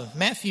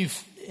Matthew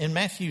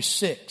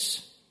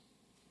 6,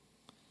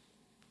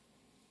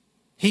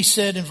 He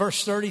said in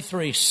verse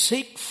 33,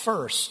 "Seek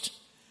first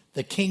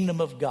the kingdom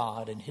of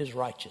God and His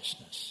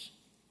righteousness,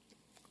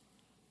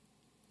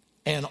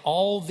 and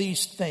all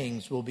these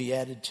things will be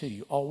added to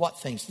you." All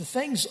what things? The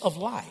things of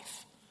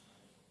life.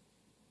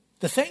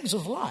 The things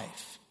of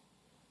life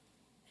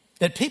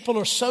that people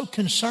are so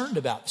concerned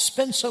about,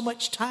 spend so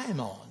much time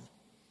on.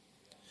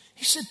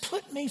 He said,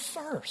 put me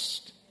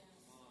first.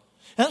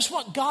 And that's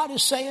what God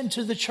is saying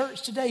to the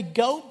church today.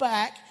 Go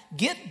back,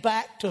 get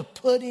back to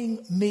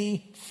putting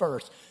me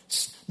first.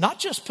 Not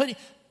just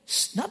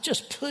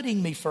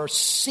putting me first,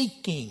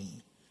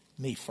 seeking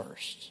me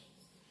first.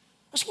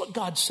 That's what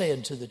God's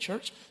saying to the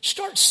church.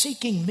 Start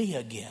seeking me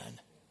again.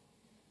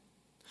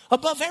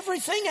 Above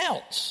everything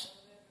else.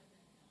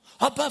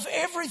 Above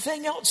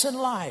everything else in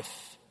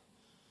life.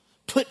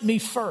 Put me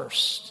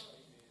first.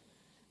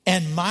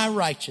 And my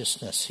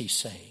righteousness, He's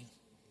saying.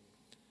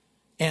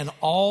 And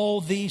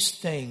all these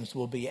things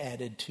will be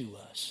added to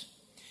us.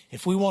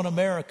 If we want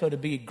America to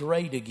be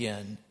great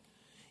again,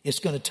 it's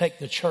going to take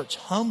the church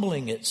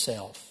humbling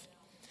itself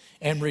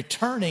and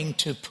returning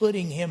to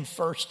putting Him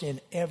first in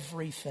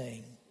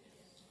everything.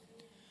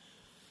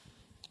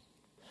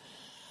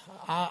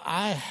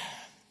 I'm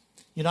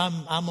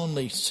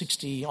only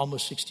 60,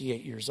 almost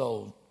 68 years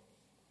old,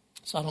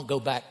 so I don't go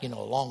back, a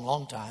long,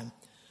 long time.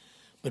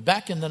 But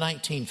back in the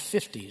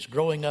 1950s,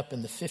 growing up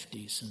in the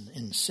 50s and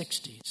in the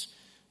 60s,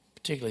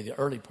 particularly the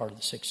early part of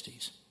the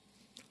 60s,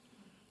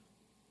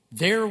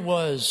 there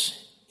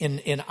was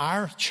in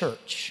our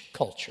church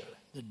culture,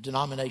 the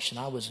denomination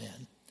I was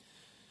in,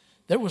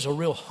 there was a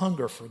real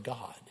hunger for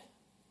God.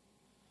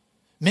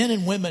 Men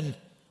and women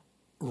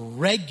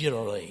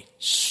regularly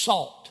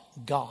sought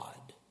God.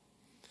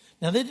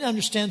 Now, they didn't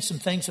understand some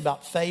things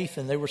about faith,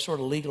 and they were sort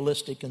of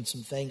legalistic in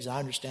some things. I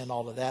understand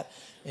all of that,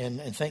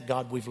 and thank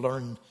God we've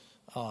learned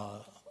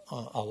a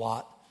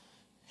lot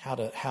how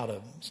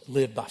to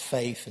live by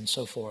faith and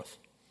so forth.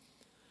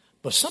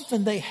 But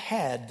something they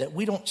had that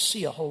we don't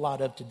see a whole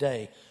lot of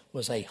today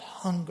was a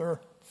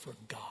hunger for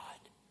God,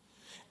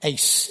 a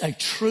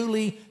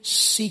truly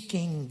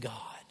seeking God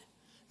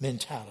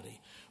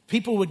mentality.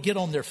 People would get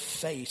on their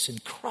face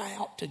and cry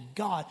out to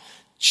God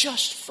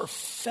just for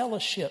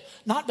fellowship,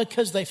 not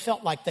because they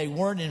felt like they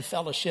weren't in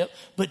fellowship,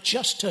 but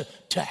just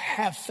to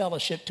have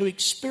fellowship, to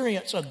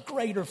experience a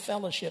greater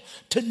fellowship,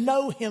 to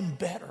know Him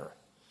better,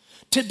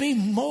 to be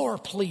more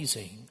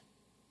pleasing.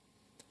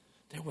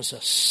 There was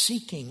a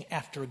seeking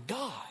after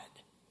God.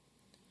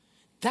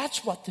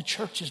 That's what the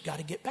church has got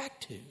to get back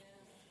to.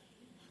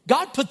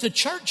 God put the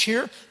church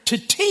here to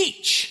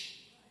teach.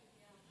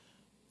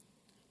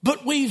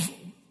 But we've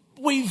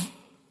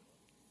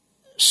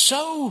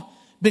so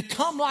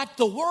become like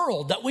the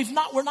world that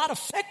we're not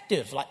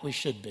effective like we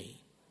should be.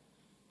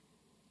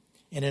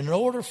 And in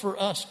order for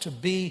us to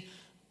be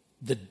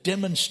the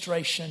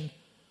demonstration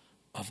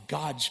of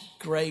God's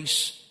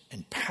grace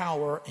and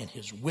power and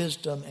His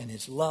wisdom and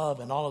His love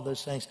and all of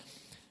those things,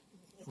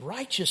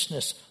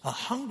 righteousness, a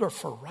hunger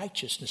for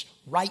righteousness,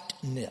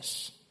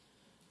 rightness,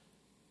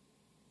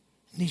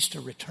 needs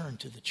to return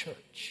to the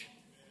church.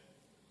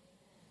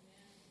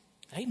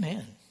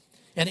 Amen.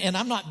 And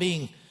I'm not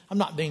being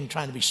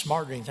trying to be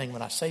smart or anything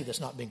when I say this,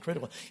 not being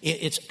critical.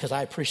 It's because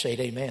I appreciate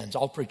amens.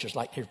 All preachers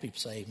like to hear people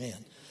say amen.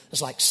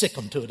 It's like sick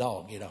 'em to a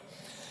dog,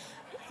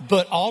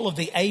 But all of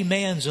the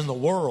amens in the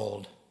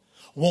world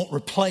won't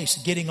replace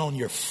getting on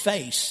your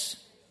face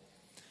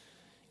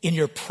in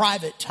your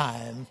private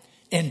time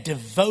and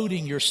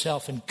devoting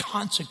yourself and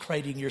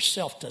consecrating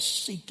yourself to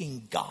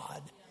seeking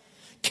God.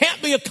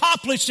 Can't be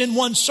accomplished in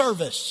one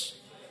service.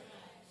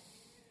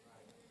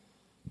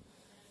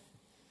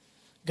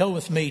 Go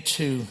with me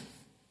to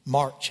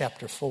Mark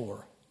chapter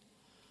 4.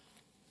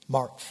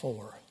 Mark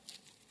 4.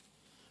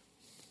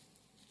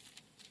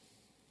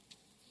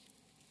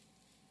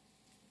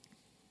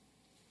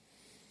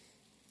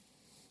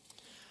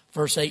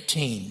 Verse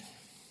 18.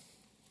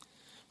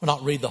 We'll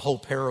not read the whole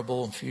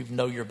parable. If you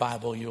know your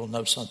Bible, you'll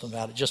know something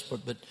about it.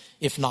 But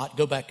if not,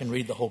 go back and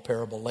read the whole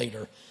parable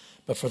later.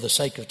 But for the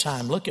sake of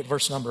time, look at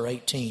verse number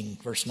 18,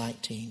 verse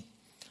 19.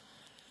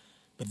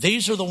 But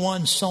these are the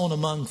ones sown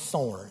among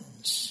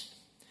thorns.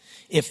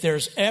 If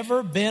there's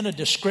ever been a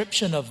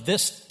description of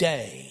this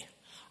day,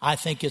 I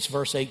think it's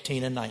verse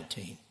 18 and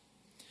 19.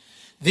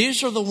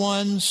 These are the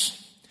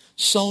ones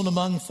sown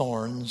among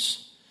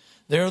thorns.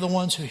 They're the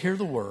ones who hear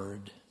the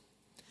word.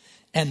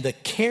 And the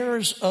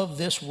cares of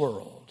this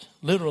world,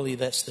 literally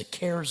that's the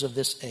cares of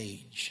this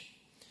age,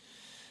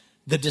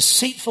 the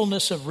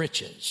deceitfulness of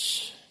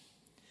riches,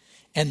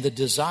 and the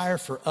desire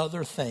for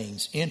other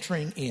things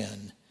entering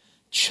in,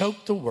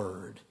 choke the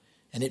word,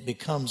 and it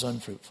becomes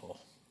unfruitful.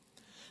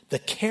 The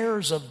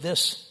cares of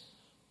this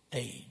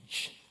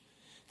age.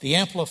 The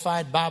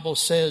Amplified Bible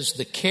says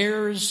the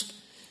cares,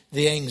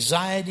 the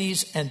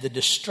anxieties, and the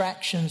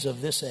distractions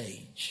of this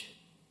age.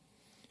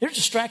 There's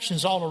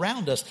distractions all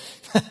around us.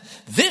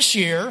 This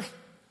year,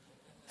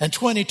 and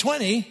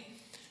 2020,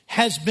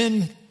 has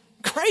been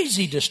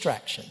crazy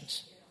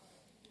distractions.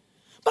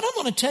 But I'm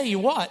going to tell you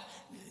what.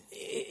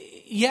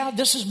 Yeah,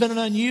 this has been an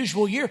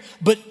unusual year,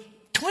 but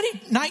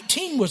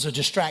 2019 was a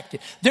distracted.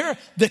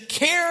 The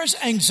cares,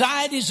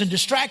 anxieties, and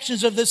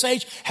distractions of this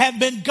age have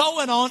been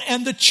going on,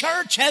 and the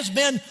church has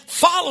been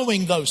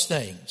following those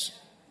things.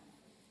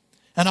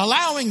 And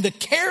allowing the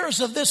cares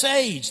of this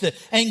age, the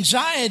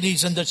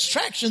anxieties and the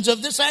distractions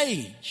of this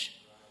age,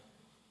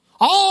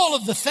 all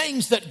of the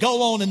things that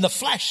go on in the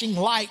flashing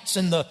lights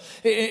and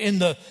in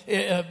the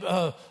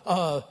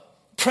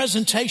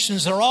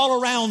presentations that are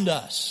all around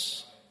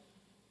us,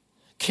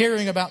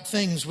 caring about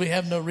things we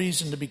have no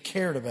reason to be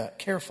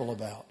careful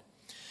about.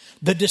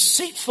 The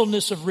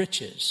deceitfulness of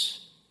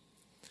riches.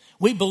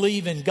 We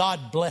believe in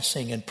God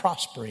blessing and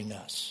prospering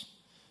us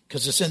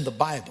because it's in the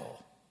Bible.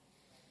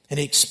 And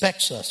He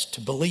expects us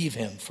to believe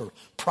Him for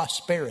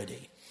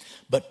prosperity.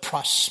 But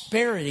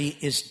prosperity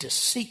is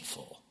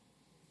deceitful.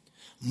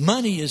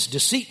 Money is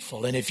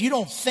deceitful. And if you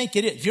don't think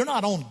it is, if you're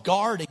not on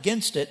guard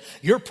against it,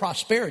 your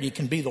prosperity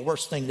can be the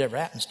worst thing that ever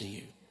happens to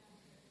you.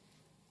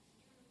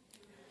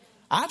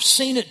 I've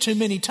seen it too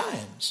many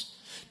times.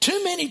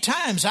 Too many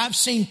times I've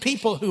seen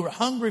people who are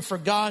hungry for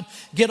God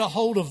get a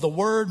hold of the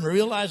Word and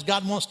realize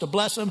God wants to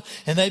bless them,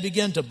 and they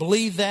begin to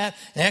believe that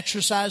and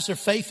exercise their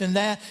faith in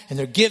that, and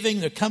they're giving,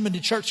 they're coming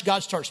to church, God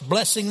starts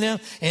blessing them,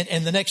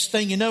 and the next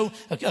thing you know,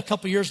 a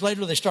couple years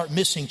later, they start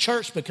missing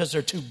church because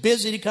they're too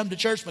busy to come to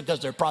church, because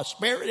their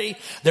prosperity,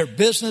 their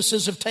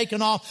businesses have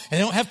taken off, and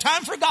they don't have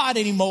time for God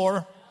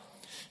anymore.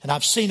 And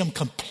I've seen them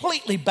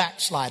completely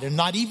backslide and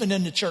not even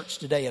in the church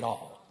today at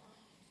all.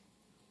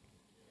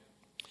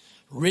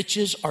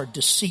 Riches are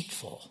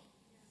deceitful.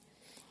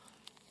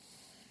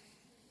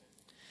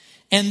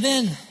 And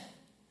then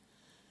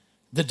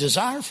the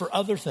desire for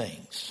other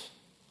things.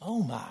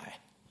 Oh my.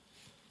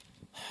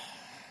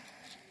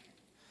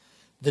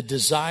 The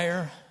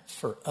desire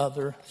for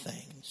other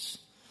things.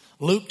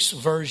 Luke's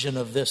version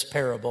of this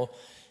parable,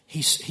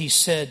 he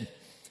said,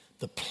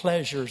 the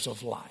pleasures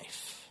of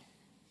life.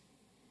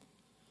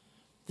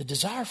 The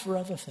desire for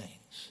other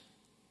things.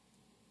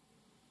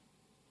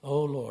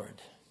 Oh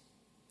Lord.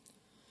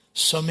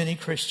 So many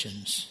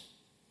Christians,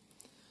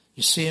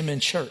 you see them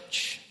in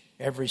church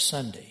every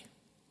Sunday.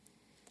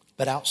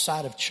 But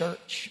outside of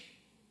church,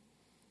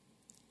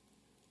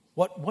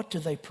 what do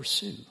they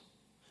pursue?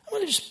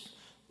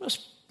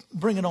 Let's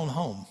bring it on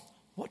home.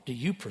 What do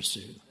you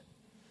pursue?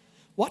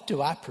 What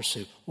do I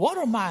pursue?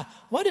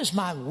 What is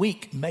my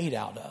week made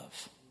out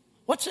of?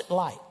 What's it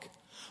like?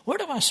 Where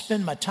do I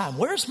spend my time?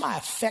 Where's my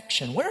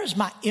affection? Where is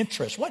my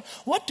interest?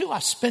 What do I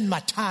spend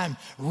my time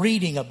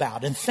reading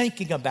about and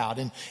thinking about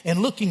and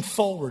looking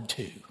forward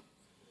to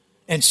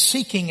and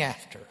seeking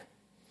after?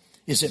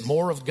 Is it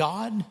more of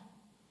God?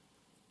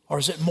 Or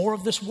is it more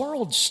of this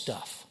world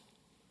stuff?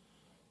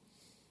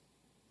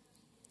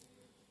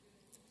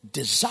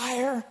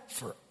 Desire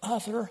for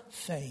other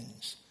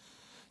things.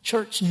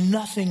 Church,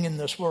 nothing in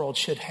this world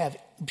should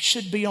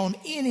be on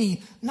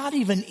not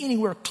even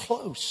anywhere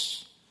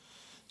close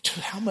to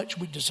how much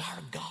we desire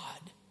God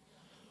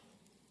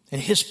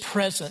and His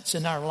presence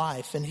in our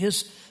life and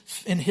His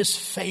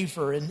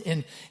favor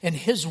and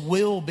His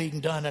will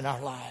being done in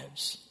our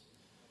lives.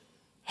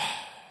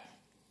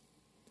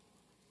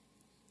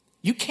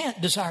 You can't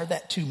desire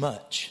that too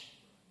much.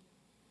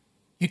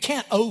 You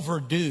can't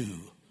overdo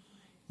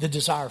the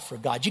desire for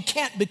God. You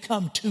can't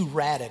become too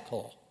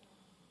radical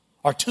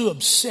or too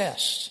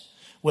obsessed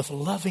with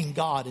loving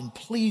God and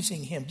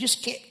pleasing Him.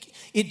 Just can't.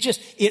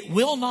 It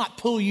will not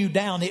pull you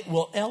down. It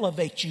will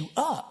elevate you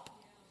up.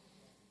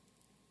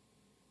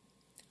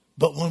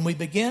 But when we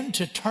begin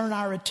to turn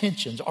our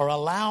attentions or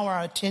allow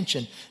our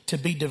attention to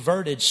be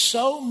diverted,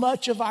 so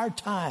much of our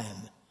time,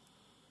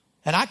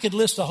 and I could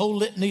list a whole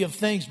litany of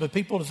things, but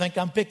people will think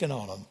I'm picking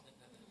on them.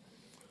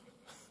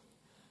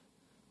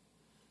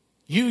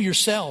 You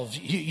yourselves,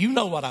 you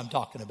know what I'm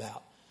talking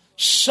about.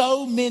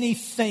 So many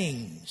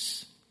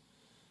things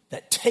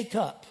that take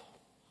up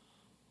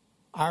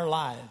our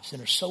lives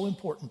and are so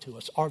important to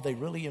us. Are they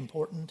really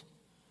important?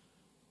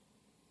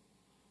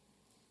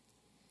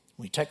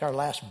 When we take our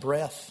last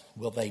breath,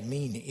 will they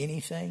mean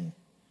anything?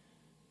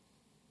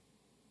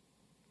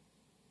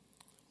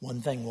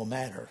 One thing will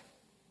matter.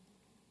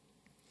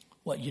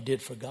 What you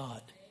did for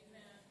God.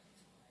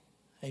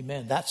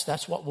 Amen.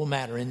 That's what will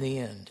matter in the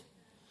end.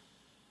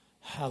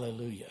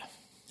 Hallelujah.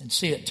 And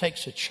see, it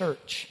takes a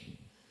church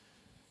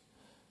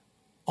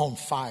on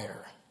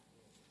fire.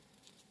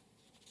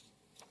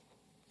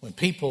 When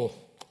people,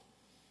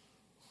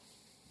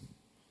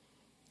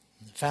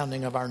 the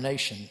founding of our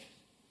nation,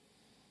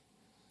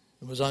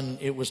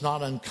 it was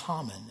not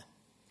uncommon.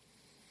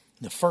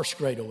 The first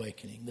Great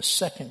Awakening, the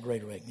second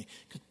Great Awakening.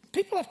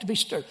 People have to be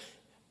stirred.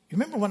 You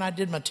remember when I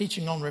did my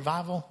teaching on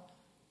revival?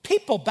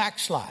 People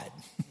backslide.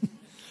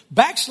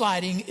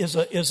 Backsliding is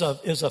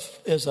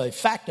a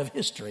fact of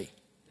history.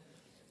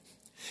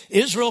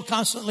 Israel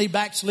constantly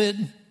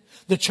backslid.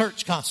 The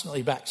church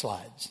constantly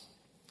backslides.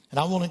 And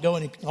I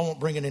won't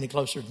bring it any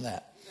closer than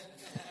that.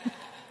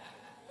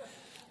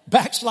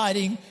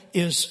 Backsliding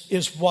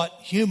is what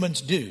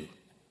humans do.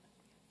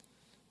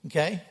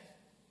 Okay?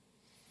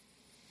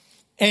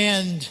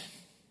 And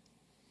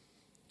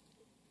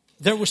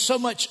there was so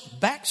much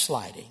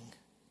backsliding.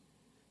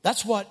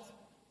 That's what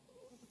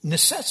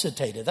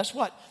necessitated. That's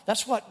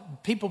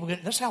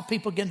how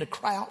people began to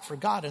cry out for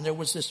God. And there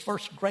was this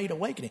first Great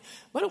Awakening.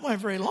 But it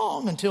wasn't very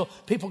long until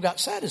people got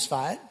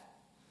satisfied.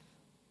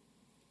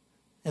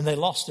 And they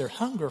lost their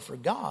hunger for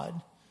God.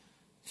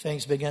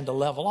 Things began to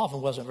level off,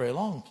 and wasn't very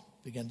long,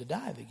 began to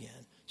die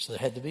again. So there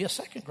had to be a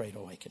second Great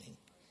Awakening.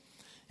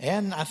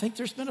 And I think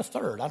there's been a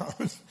third. I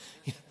don't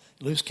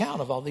lose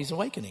count of all these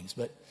awakenings,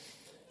 but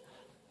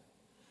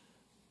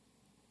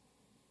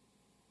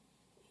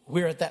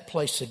we're at that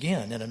place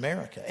again in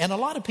America. And a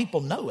lot of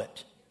people know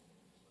it.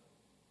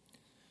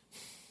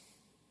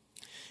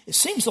 It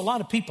seems a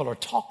lot of people are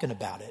talking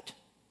about it,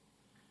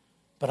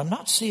 but I'm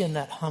not seeing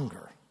that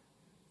hunger.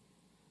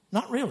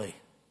 Not really.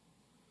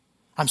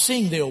 I'm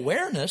seeing the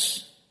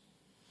awareness,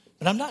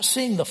 but I'm not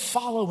seeing the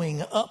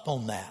following up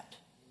on that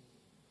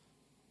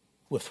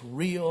with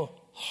real,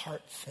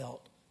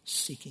 heartfelt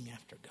seeking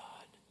after God.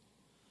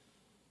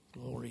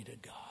 Glory to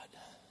God.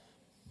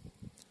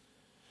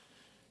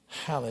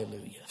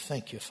 Hallelujah.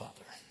 Thank you,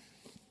 Father.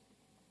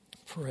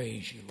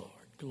 Praise you, Lord.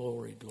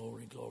 Glory,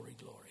 glory, glory,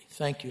 glory.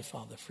 Thank you,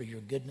 Father, for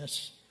your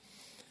goodness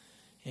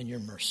and your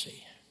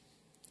mercy.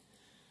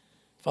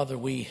 Father,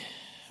 we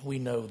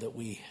know that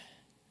we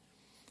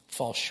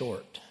fall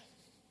short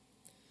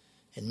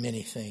in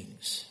many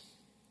things.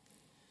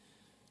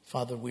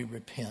 Father, we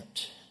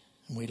repent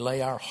and we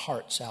lay our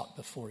hearts out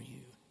before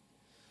you.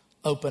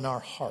 Open our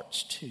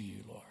hearts to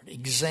you, Lord.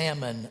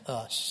 Examine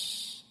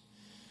us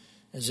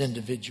as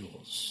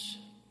individuals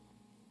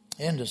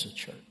and as a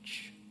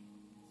church.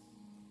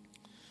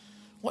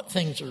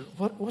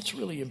 What's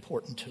really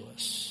important to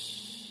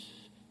us?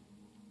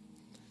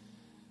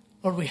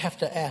 Lord, we have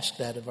to ask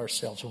that of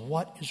ourselves.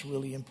 What is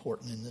really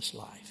important in this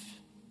life?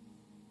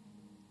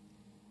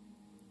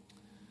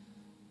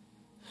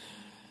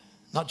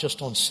 Not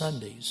just on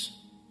Sundays,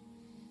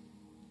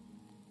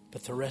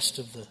 but the rest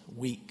of the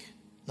week.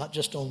 Not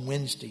just on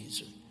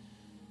Wednesdays,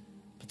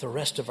 but the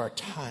rest of our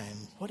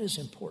time. What is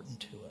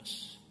important to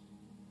us?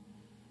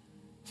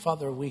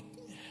 Father, we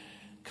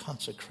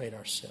consecrate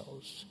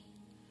ourselves.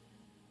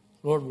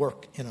 Lord,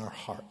 work in our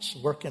hearts.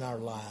 Work in our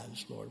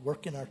lives, Lord.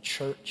 Work in our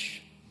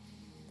church.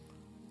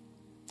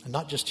 And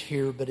not just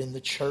here, but in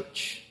the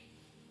church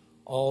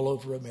all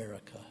over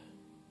America.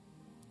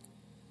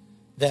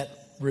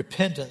 That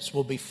repentance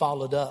will be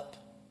followed up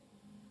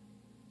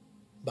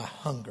by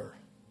hunger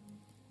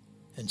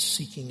and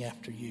seeking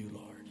after you,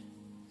 Lord.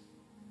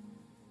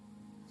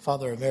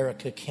 Father,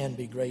 America can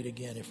be great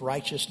again. If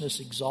righteousness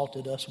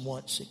exalted us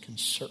once, it can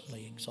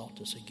certainly exalt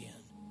us again.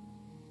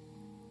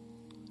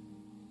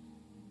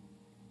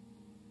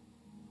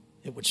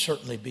 It would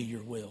certainly be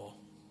your will.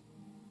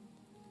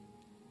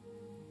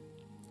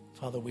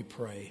 Father, we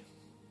pray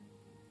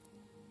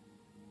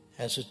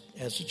as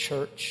a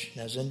church,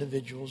 as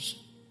individuals,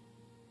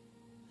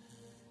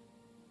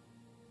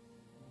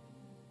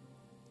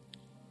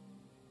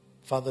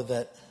 Father,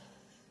 that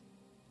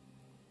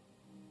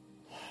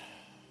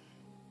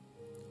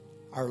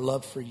our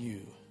love for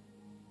you,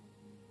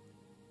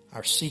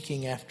 our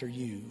seeking after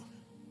you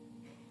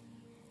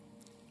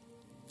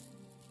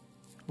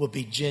will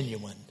be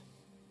genuine,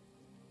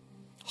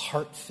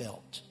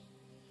 heartfelt,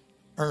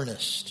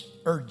 earnest,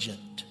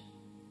 urgent.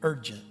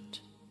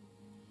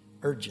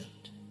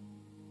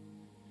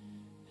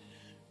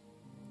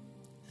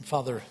 And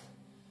Father,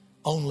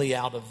 only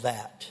out of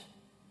that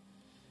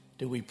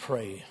do we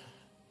pray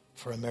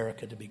for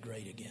America to be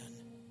great again.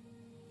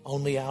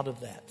 Only out of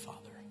that, Father.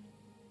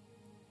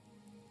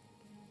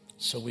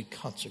 So we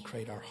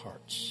consecrate our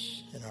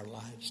hearts and our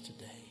lives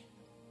today.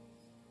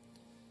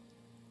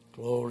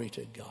 Glory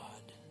to God.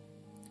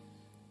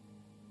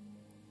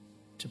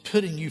 To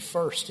putting you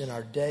first in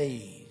our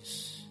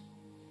days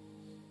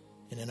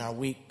and in our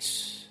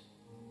weeks,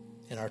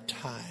 in our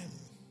time,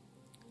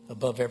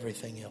 above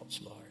everything else,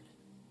 Lord.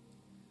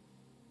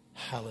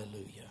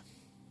 Hallelujah.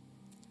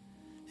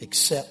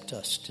 Accept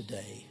us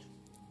today.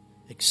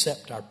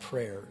 Accept our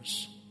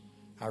prayers,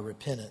 our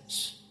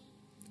repentance,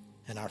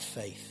 and our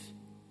faith.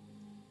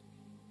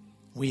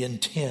 We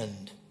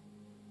intend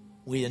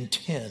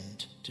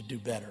to do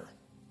better.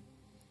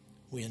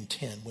 We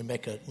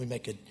make a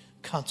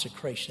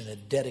consecration, a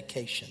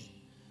dedication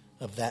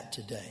of that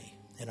today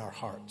in our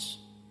hearts.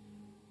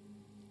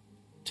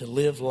 To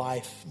live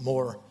life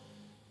more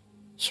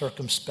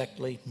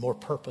circumspectly, more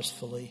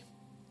purposefully,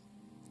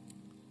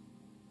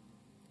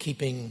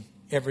 keeping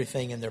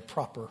everything in their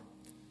proper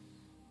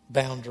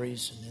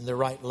boundaries and in the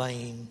right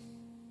lane.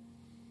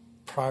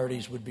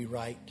 Priorities would be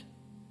right.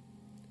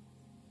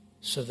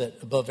 So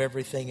that above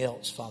everything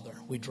else, Father,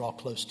 we draw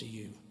close to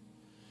you.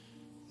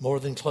 More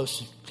than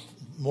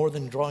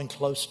drawing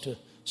close to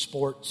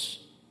sports,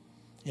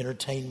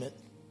 entertainment,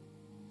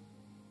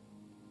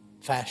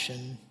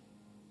 fashion,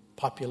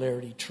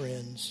 popularity,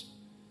 trends,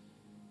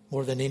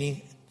 more than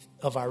any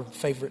of our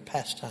favorite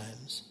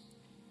pastimes,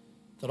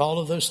 that all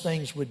of those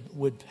things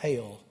would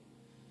pale.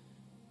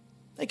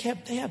 They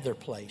have their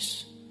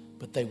place,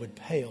 but they would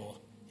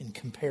pale in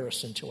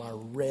comparison to our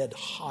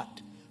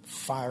red-hot,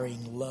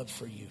 firing love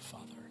for you,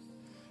 Father.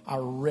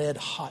 Our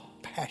red-hot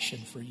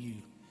passion for you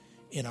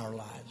in our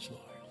lives,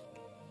 Lord.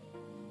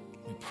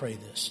 We pray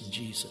this in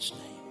Jesus'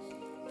 name.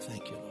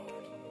 Thank you, Lord.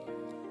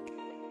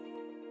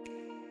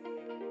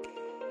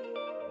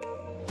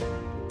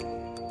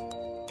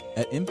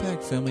 At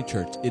Impact Family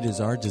Church, it is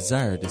our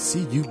desire to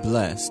see you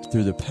blessed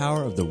through the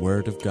power of the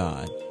Word of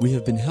God. We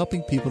have been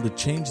helping people to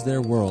change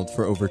their world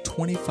for over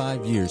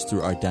 25 years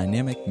through our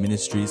dynamic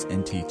ministries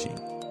and teaching.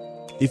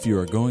 If you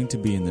are going to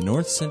be in the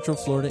North Central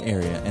Florida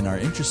area and are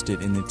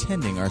interested in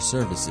attending our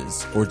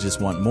services or just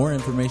want more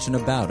information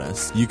about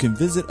us, you can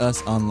visit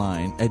us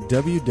online at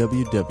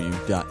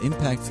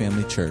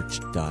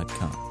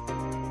www.impactfamilychurch.com.